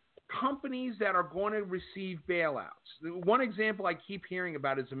are companies that are going to receive bailouts. One example I keep hearing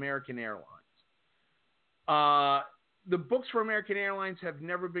about is American Airlines. The books for American Airlines have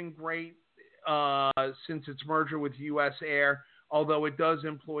never been great since its merger with U.S. Air, although it does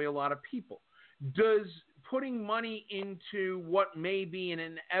employ a lot of people. Does putting money into what may be an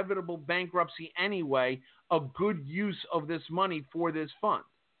inevitable bankruptcy anyway a good use of this money for this fund?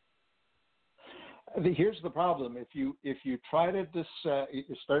 Here's the problem. If you try to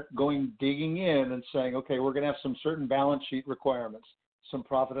start digging in and saying, okay, we're going to have some certain balance sheet requirements, some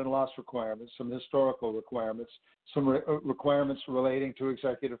profit and loss requirements, some historical requirements, some requirements relating to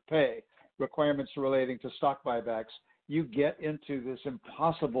executive pay, requirements relating to stock buybacks, you get into this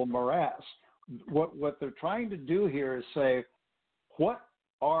impossible morass. What they're trying to do here is say, what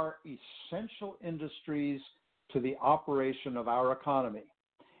are essential industries to the operation of our economy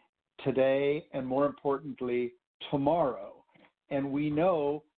today and, more importantly, tomorrow? And we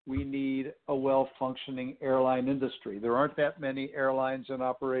know we need a well-functioning airline industry. There aren't that many airlines in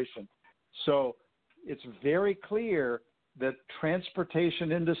operation. So it's very clear that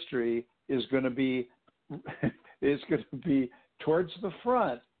transportation industry is going to be towards the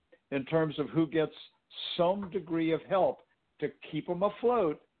front in terms of who gets some degree of help to keep them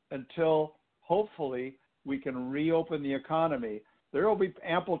afloat until hopefully we can reopen the economy. There will be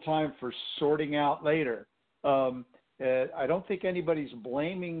ample time for sorting out later. I don't think anybody's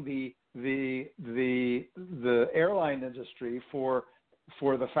blaming the airline industry for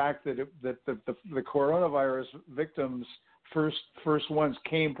for the fact that the coronavirus victims first ones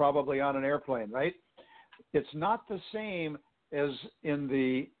came probably on an airplane, right? It's not the same as in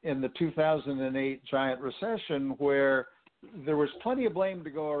the 2008 giant recession, where there was plenty of blame to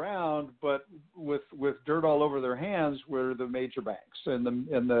go around, but with dirt all over their hands were the major banks and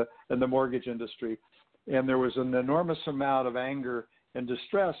the mortgage industry, and there was an enormous amount of anger and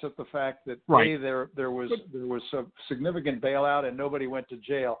distress at the fact that there was a significant bailout and nobody went to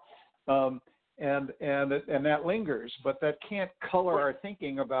jail, and that lingers, but that can't color our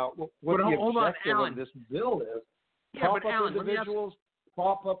thinking about what the objective of this bill is. Prop up individuals,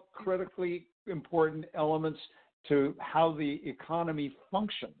 prop up critically important elements to how the economy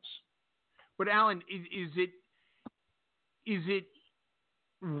functions. But Alan, is it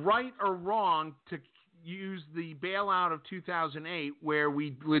right or wrong to use the bailout of 2008, where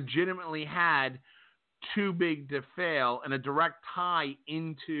we legitimately had too big to fail and a direct tie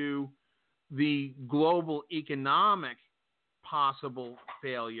into the global economic possible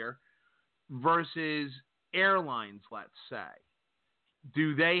failure, versus airlines, let's say?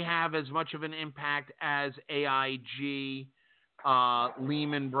 Do they have as much of an impact as AIG,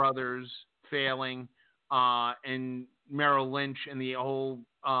 Lehman Brothers failing, and Merrill Lynch, and the whole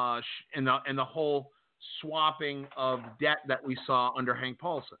and the whole swapping of debt that we saw under Hank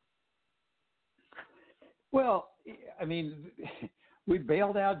Paulson? Well, I mean, we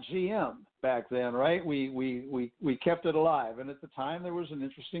bailed out GM back then, right? We kept it alive, and at the time there was an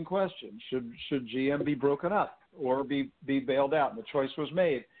interesting question: should GM be broken up or be bailed out? And the choice was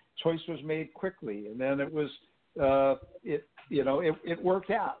made. Choice was made quickly, and then it was it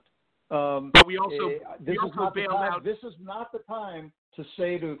worked out. But we also bailed out. This is not the time to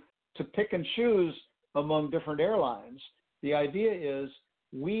say to pick and choose among different airlines. The idea is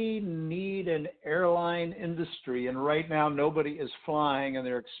we need an airline industry, and right now nobody is flying, and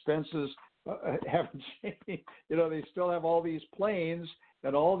their expenses haven't changed. They still have all these planes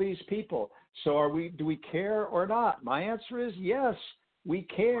and all these people. So do we care or not? My answer is yes, we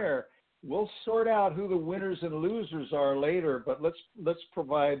care. We'll sort out who the winners and losers are later, but let's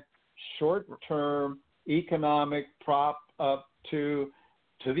provide short-term economic prop up to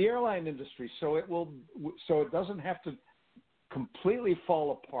the airline industry, so it doesn't have to completely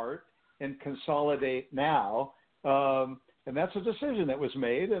fall apart and consolidate now. And that's a decision that was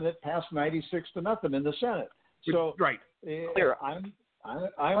made, and it passed 96-0 in the Senate. So right, clear. I'm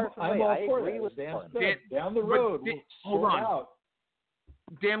all for that. Down the road, we'll sort out.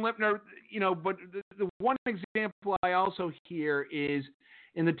 Dan Lipner, but the one example I also hear is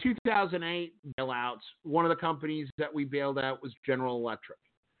in the 2008 bailouts, one of the companies that we bailed out was General Electric.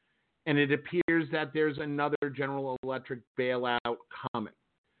 And it appears that there's another General Electric bailout coming.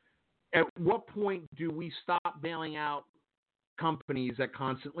 At what point do we stop bailing out companies that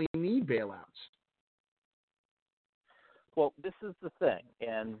constantly need bailouts? Well, this is the thing,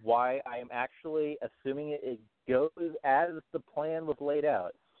 and why I am actually assuming it goes as the plan was laid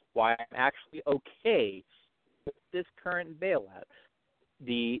out, why I'm actually okay with this current bailout.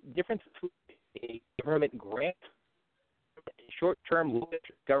 The difference between a government grant, short-term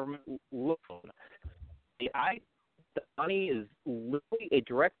government loan, the money is literally a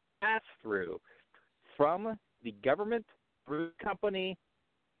direct pass-through from the government through the company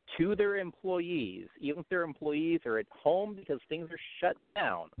to their employees, even if their employees are at home because things are shut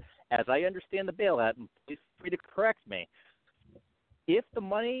down. As I understand the bailout, and please feel free to correct me, if the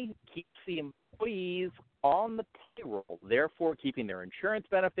money keeps the employees on the payroll, therefore keeping their insurance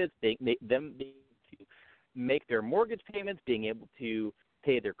benefits, them being to make their mortgage payments, being able to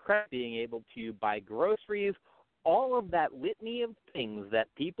pay their credit, being able to buy groceries, all of that litany of things that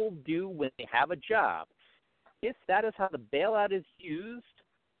people do when they have a job, if that is how the bailout is used,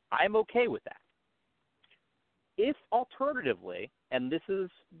 I'm okay with that. If alternatively, and this is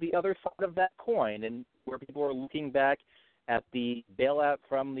the other side of that coin, and where people are looking back at the bailout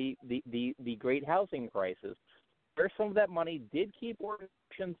from the great housing crisis, where some of that money did keep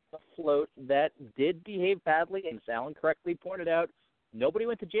organizations afloat that did behave badly, and Alan correctly pointed out, nobody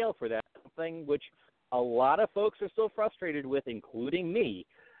went to jail for that, something which a lot of folks are still frustrated with, including me.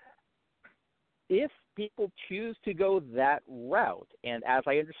 If people choose to go that route, and as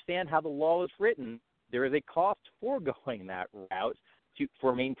I understand how the law is written, there is a cost for going that route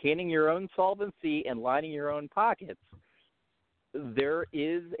for maintaining your own solvency and lining your own pockets, there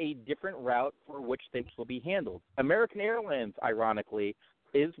is a different route for which things will be handled. American Airlines, ironically,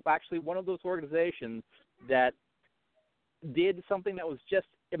 is actually one of those organizations that did something that was just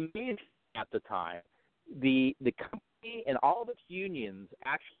amazing at the time. The company and all of its unions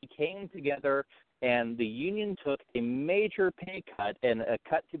actually came together, and the union took a major pay cut and a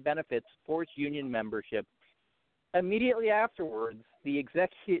cut to benefits for its union membership. Immediately afterwards, the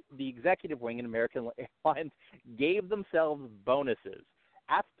executive wing in American Airlines gave themselves bonuses.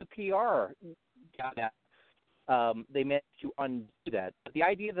 After the PR got out, they managed to undo that. But the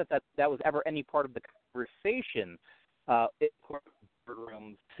idea that was ever any part of the conversation in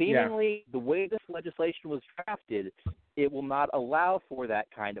rooms, seemingly the way this legislation was drafted, it will not allow for that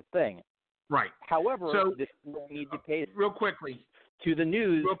kind of thing. Right. However, so, this will need to pay real quickly to the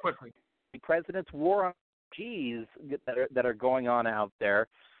news. Real quickly, the president's war on G's that are going on out there.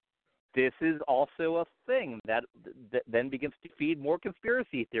 This is also a thing that then begins to feed more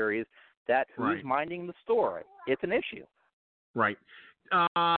conspiracy theories that who's minding the store. It's an issue. Right.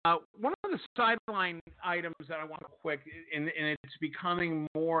 One of the sideline items that I want to quick, and it's becoming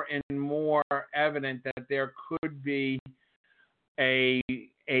more and more evident that there could be a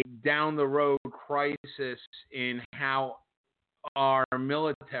down the road crisis in how our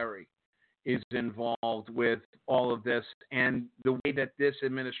military is involved with all of this and the way that this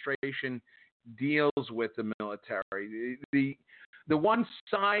administration deals with the military. The one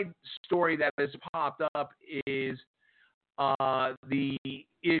side story that has popped up is the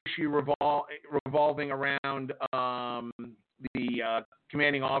issue revolving around the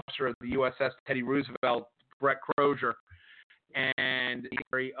commanding officer of the USS Teddy Roosevelt, Brett Crozier, and the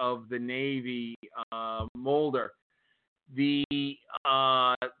Secretary of the Navy, Mulder. The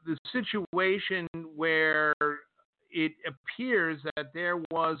situation where it appears that there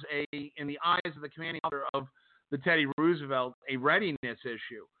was in the eyes of the commanding officer of the Teddy Roosevelt, a readiness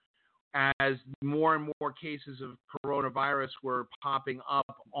issue, as more and more cases of coronavirus were popping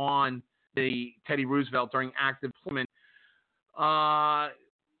up on the Teddy Roosevelt during active deployment,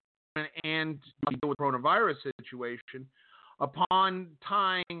 and deal with the coronavirus situation. Upon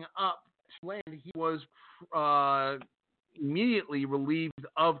tying up to land, he was immediately relieved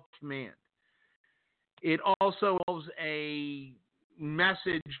of command. It also involves a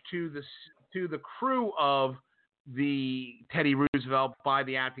message to the crew of the Teddy Roosevelt by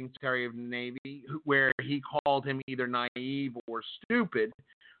the acting Secretary of the Navy, where he called him either naive or stupid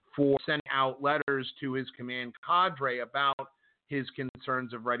for sending out letters to his command cadre about his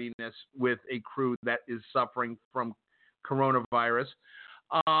concerns of readiness with a crew that is suffering from coronavirus.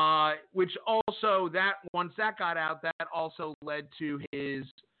 Which also, once that got out, that also led to his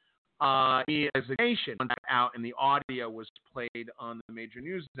resignation out, and the audio was played on the major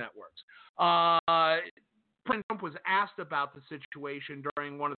news networks. President Trump was asked about the situation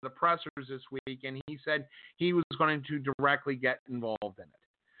during one of the pressers this week, and he said he was going to directly get involved in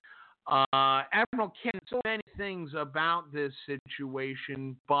it. Admiral Ken, so many things about this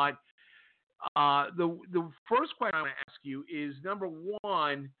situation, but the first question I want to ask you is, number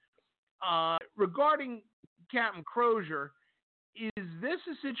one, regarding Captain Crozier, is this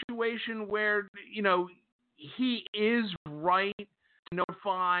a situation where, he is right to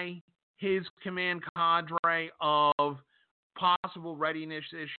notify his command cadre of possible readiness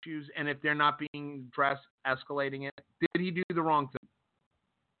issues, and if they're not being addressed, escalating it? Did he do the wrong thing?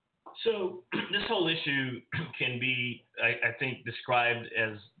 So this whole issue can be, I think, described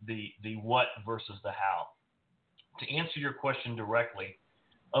as the what versus the how. To answer your question directly,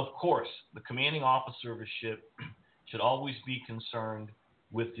 of course, the commanding officer of a ship should always be concerned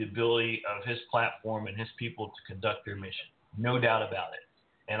with the ability of his platform and his people to conduct their mission. No doubt about it.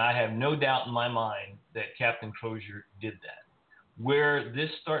 And I have no doubt in my mind that Captain Crozier did that. Where this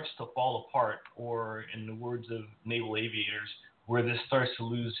starts to fall apart, or in the words of naval aviators, where this starts to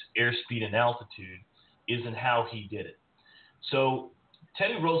lose airspeed and altitude, is in how he did it. So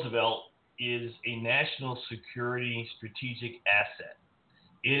Teddy Roosevelt is a national security strategic asset.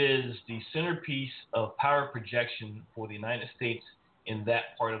 It is the centerpiece of power projection for the United States in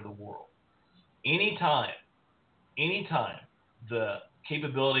that part of the world. Anytime the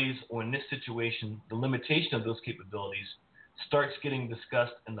capabilities, or in this situation, the limitation of those capabilities, starts getting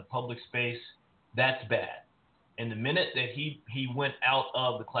discussed in the public space, that's bad. And the minute that he went out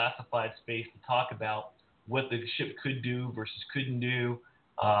of the classified space to talk about what the ship could do versus couldn't do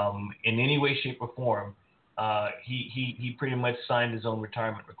in any way, shape, or form, he pretty much signed his own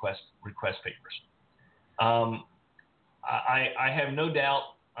retirement request papers. I have no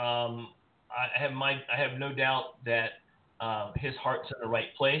doubt. I have no doubt that his heart's in the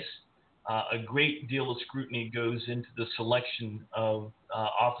right place. A great deal of scrutiny goes into the selection of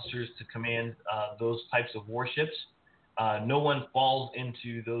officers to command those types of warships. No one falls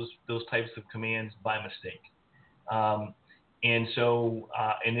into those types of commands by mistake. And so,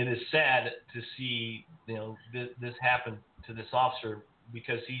 and it is sad to see, this happen to this officer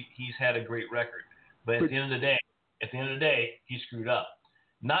because he's had a great record. But at the end of the day, he screwed up.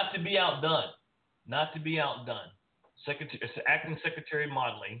 Not to be outdone. Acting Secretary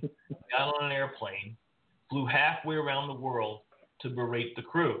Modly got on an airplane, flew halfway around the world to berate the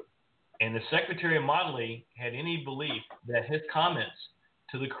crew. And if Secretary Modly had any belief that his comments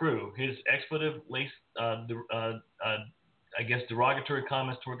to the crew, his expletive-laced, derogatory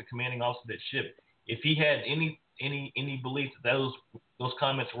comments toward the commanding officer of that ship, if he had any belief that those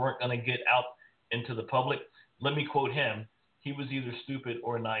comments weren't going to get out into the public, let me quote him: he was either stupid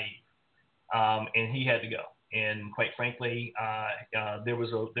or naive, and he had to go. And quite frankly, there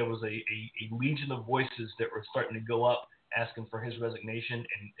was a legion of voices that were starting to go up asking for his resignation,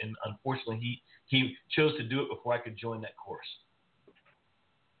 and unfortunately, he chose to do it before I could join that course.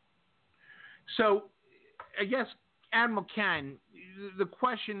 So, I guess, Admiral Ken, the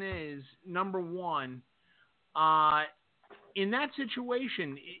question is, number one, in that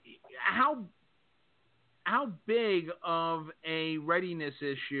situation, how big of a readiness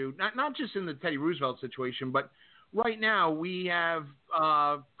issue, not just in the Teddy Roosevelt situation, but right now we have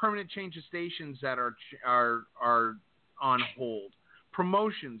permanent change of stations that are on hold,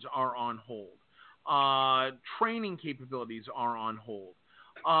 promotions are on hold, training capabilities are on hold.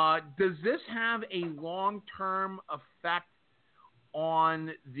 Does this have a long-term effect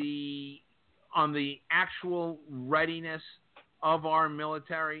on the actual readiness of our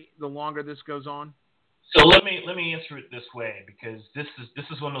military the longer this goes on? So let me answer it this way, because this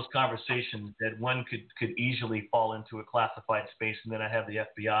is one of those conversations that one could easily fall into a classified space, and then I have the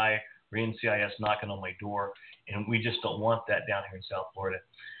FBI or NCIS knocking on my door, and we just don't want that down here in South Florida.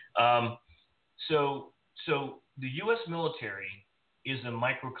 So the U.S. military is a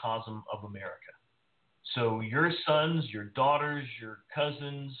microcosm of America. So your sons, your daughters, your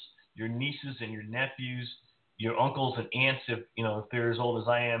cousins, your nieces and your nephews, your uncles and aunts, if they're as old as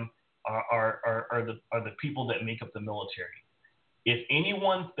I am, are the people that make up the military. If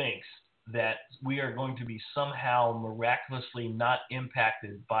anyone thinks that we are going to be somehow miraculously not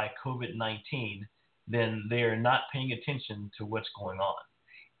impacted by COVID-19, then they are not paying attention to what's going on.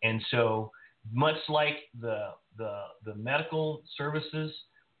 And so, much like the medical services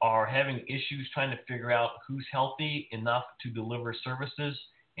are having issues trying to figure out who's healthy enough to deliver services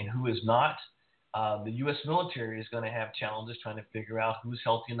and who is not, the U.S. military is going to have challenges trying to figure out who's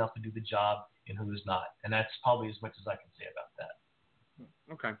healthy enough to do the job and who is not. And that's probably as much as I can say about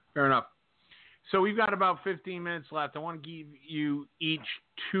that. Okay, fair enough. So we've got about 15 minutes left. I want to give you each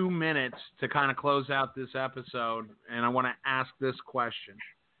 2 minutes to kind of close out this episode, and I want to ask this question.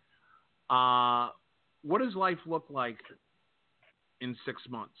 What does life look like in 6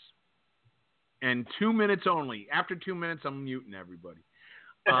 months? And 2 minutes only. After 2 minutes, I'm muting everybody.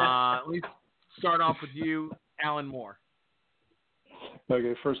 Let me start off with you, Alan Moore.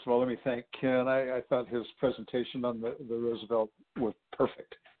 Okay, first of all, let me thank Ken. I thought his presentation on the Roosevelt was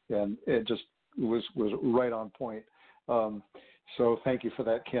perfect, and it just was right on point. So thank you for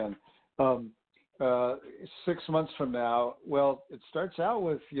that, Ken. 6 months from now, well, it starts out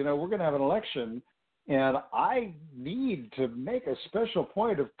with, we're going to have an election, and I need to make a special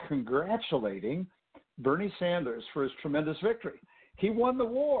point of congratulating Bernie Sanders for his tremendous victory. He won the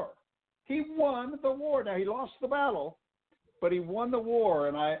war. Now, he lost the battle, but he won the war,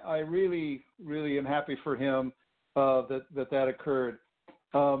 and I really, really am happy for him that occurred.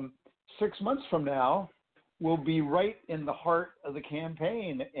 6 months from now, we'll be right in the heart of the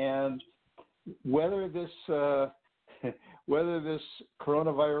campaign, and whether this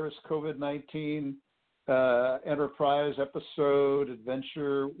coronavirus COVID-19 enterprise, episode,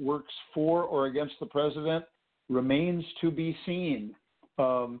 adventure works for or against the president remains to be seen.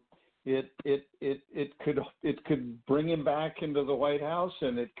 It could bring him back into the White House,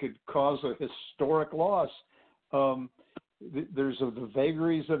 and it could cause a historic loss. There's the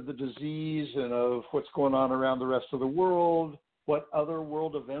vagaries of the disease and of what's going on around the rest of the world, what other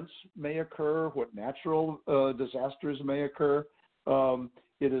world events may occur, what natural disasters may occur.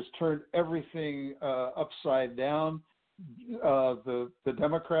 It has turned everything upside down. The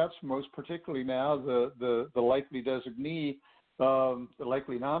Democrats, most particularly now, the likely designee, the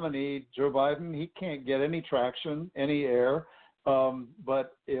likely nominee, Joe Biden, he can't get any traction, any air.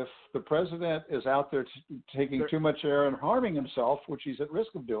 But if the president is out there taking too much air and harming himself, which he's at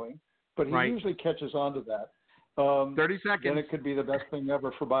risk of doing, but he usually catches on to that. 30 seconds. Then it could be the best thing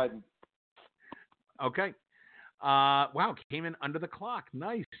ever for Biden. Okay. Wow, came in under the clock.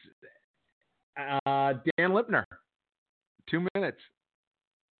 Nice. Dan Lipner, 2 minutes.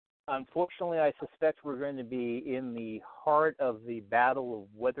 Unfortunately, I suspect we're going to be in the heart of the battle of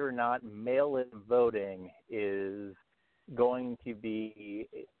whether or not mail-in voting is going to be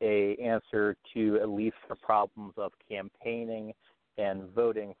a answer to at least the problems of campaigning and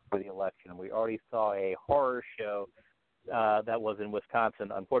voting for the election. We already saw a horror show that was in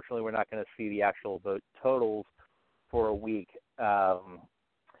Wisconsin. Unfortunately, we're not going to see the actual vote totals for a week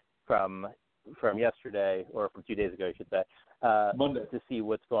from yesterday, or from 2 days ago, I should say, Monday, to see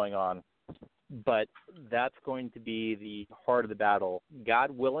what's going on. But that's going to be the heart of the battle.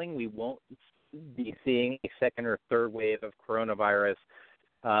 God willing, we won't be seeing a second or third wave of coronavirus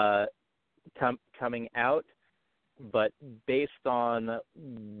coming out. But based on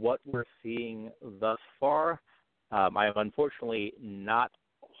what we're seeing thus far, I am unfortunately not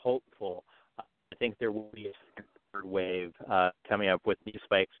hopeful. I think there will be a second or third wave coming up with new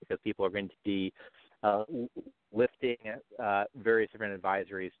spikes because people are going to be lifting various different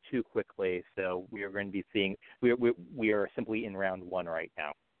advisories too quickly. So we are going to be seeing we are simply in round one right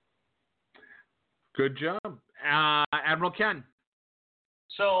now. Good job, Admiral Ken.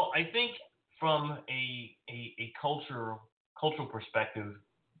 So I think from a cultural perspective,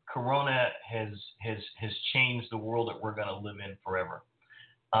 Corona has changed the world that we're going to live in forever.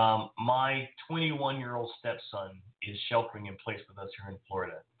 My 21-year-old stepson is sheltering in place with us here in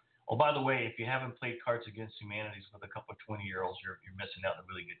Florida. Oh, by the way, if you haven't played Cards Against Humanity with a couple of 20-years, you're missing out on a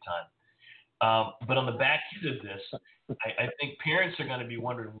really good time. But on the back end of this, I think parents are going to be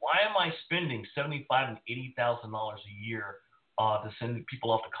wondering, why am I spending $75,000 and $80,000 a year to send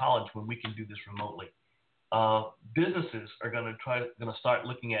people off to college when we can do this remotely? Businesses are going to start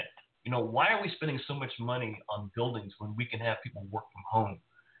looking at, why are we spending so much money on buildings when we can have people work from home?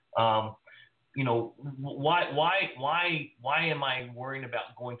 Why am I worrying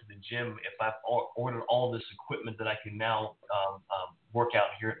about going to the gym if I've ordered all this equipment that I can now work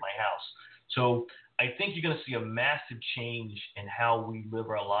out here at my house? So I think you're going to see a massive change in how we live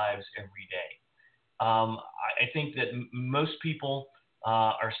our lives every day. I think that most people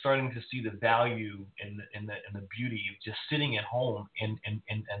are starting to see the value and the beauty of just sitting at home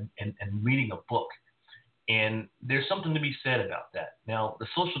and reading a book. And there's something to be said about that. Now, the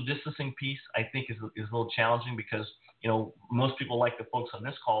social distancing piece, I think, is a little challenging because, most people like the folks on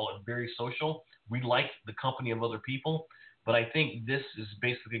this call are very social. We like the company of other people. But I think this is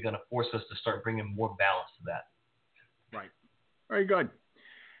basically going to force us to start bringing more balance to that. Right. Very good.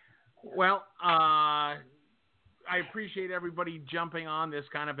 Well, I appreciate everybody jumping on this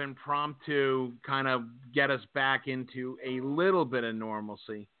kind of impromptu, kind of get us back into a little bit of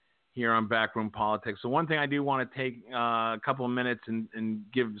normalcy here on Backroom Politics. So one thing I do want to take a couple of minutes and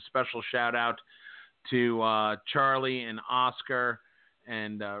give a special shout out to Charlie and Oscar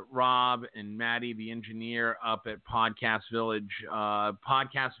and Rob and Maddie, the engineer up at Podcast Village.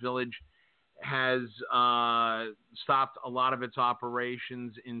 Podcast Village has stopped a lot of its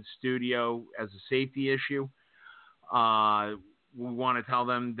operations in studio as a safety issue. We want to tell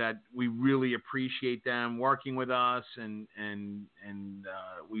them that we really appreciate them working with us, and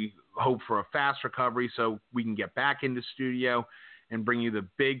we hope for a fast recovery so we can get back into studio and bring you the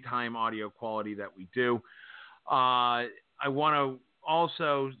big time audio quality that we do. I want to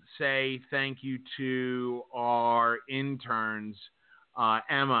also say thank you to our interns,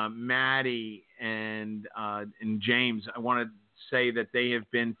 Emma, Maddie, and James. I want to say that they have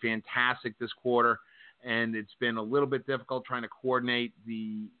been fantastic this quarter, and it's been a little bit difficult trying to coordinate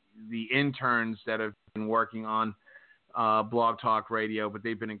the interns that have been working on Blog Talk Radio, but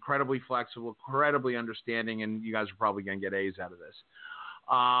they've been incredibly flexible, incredibly understanding, and you guys are probably going to get A's out of this.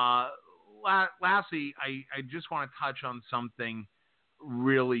 Lastly, I just want to touch on something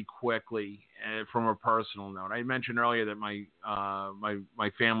really quickly from a personal note. I mentioned earlier that my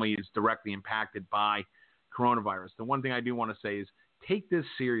family is directly impacted by coronavirus. The one thing I do want to say is take this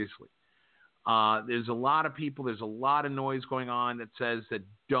seriously. There's a lot of people, there's a lot of noise going on that says that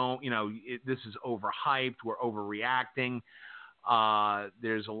this is overhyped, we're overreacting.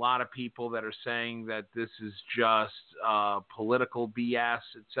 There's a lot of people that are saying that this is just political BS,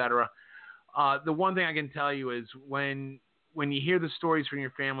 etc. The one thing I can tell you is when you hear the stories from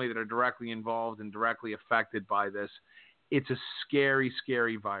your family that are directly involved and directly affected by this, it's a scary,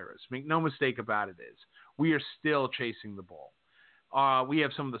 scary virus. Make no mistake about it is. We are still chasing the ball. We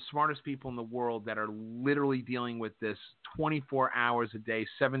have some of the smartest people in the world that are literally dealing with this 24 hours a day,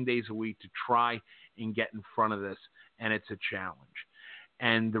 7 days a week to try and get in front of this, and it's a challenge.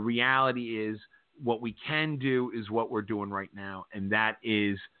 And the reality is what we can do is what we're doing right now, and that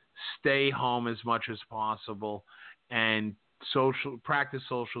is stay home as much as possible and practice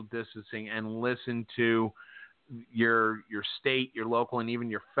social distancing and listen to your state, your local, and even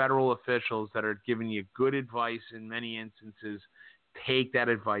your federal officials that are giving you good advice in many instances, take that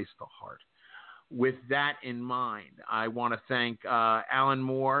advice to heart. With that in mind, I want to thank Alan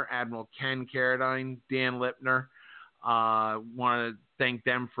Moore, Admiral Ken Carradine, Dan Lipner. Want to thank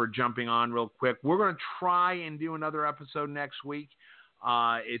them for jumping on real quick. We're going to try and do another episode next week.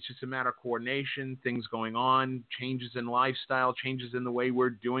 It's just a matter of coordination, things going on, changes in lifestyle, changes in the way we're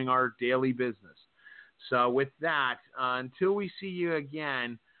doing our daily business. So with that, until we see you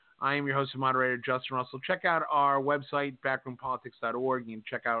again, I am your host and moderator, Justin Russell. Check out our website, backroompolitics.org. You can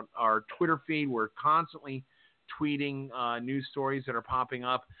check out our Twitter feed. We're constantly tweeting news stories that are popping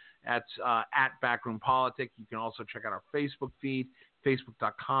up. That's at Backroom Politics. You can also check out our Facebook feed,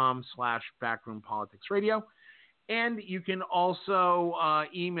 facebook.com/backroompoliticsradio. And you can also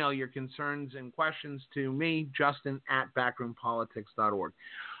email your concerns and questions to me, Justin, at backroompolitics.org.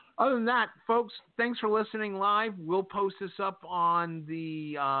 Other than that, folks, thanks for listening live. We'll post this up on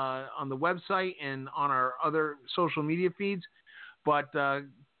the website and on our other social media feeds. But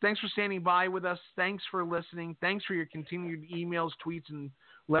thanks for standing by with us. Thanks for listening. Thanks for your continued emails, tweets, and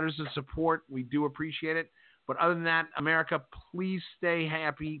letters of support. We do appreciate it. But other than that, America, please stay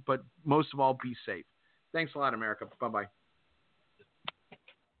happy, but most of all, be safe. Thanks a lot, America. Bye-bye.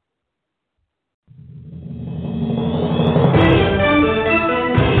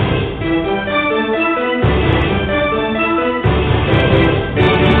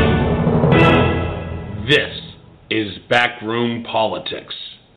 This is Backroom Politics.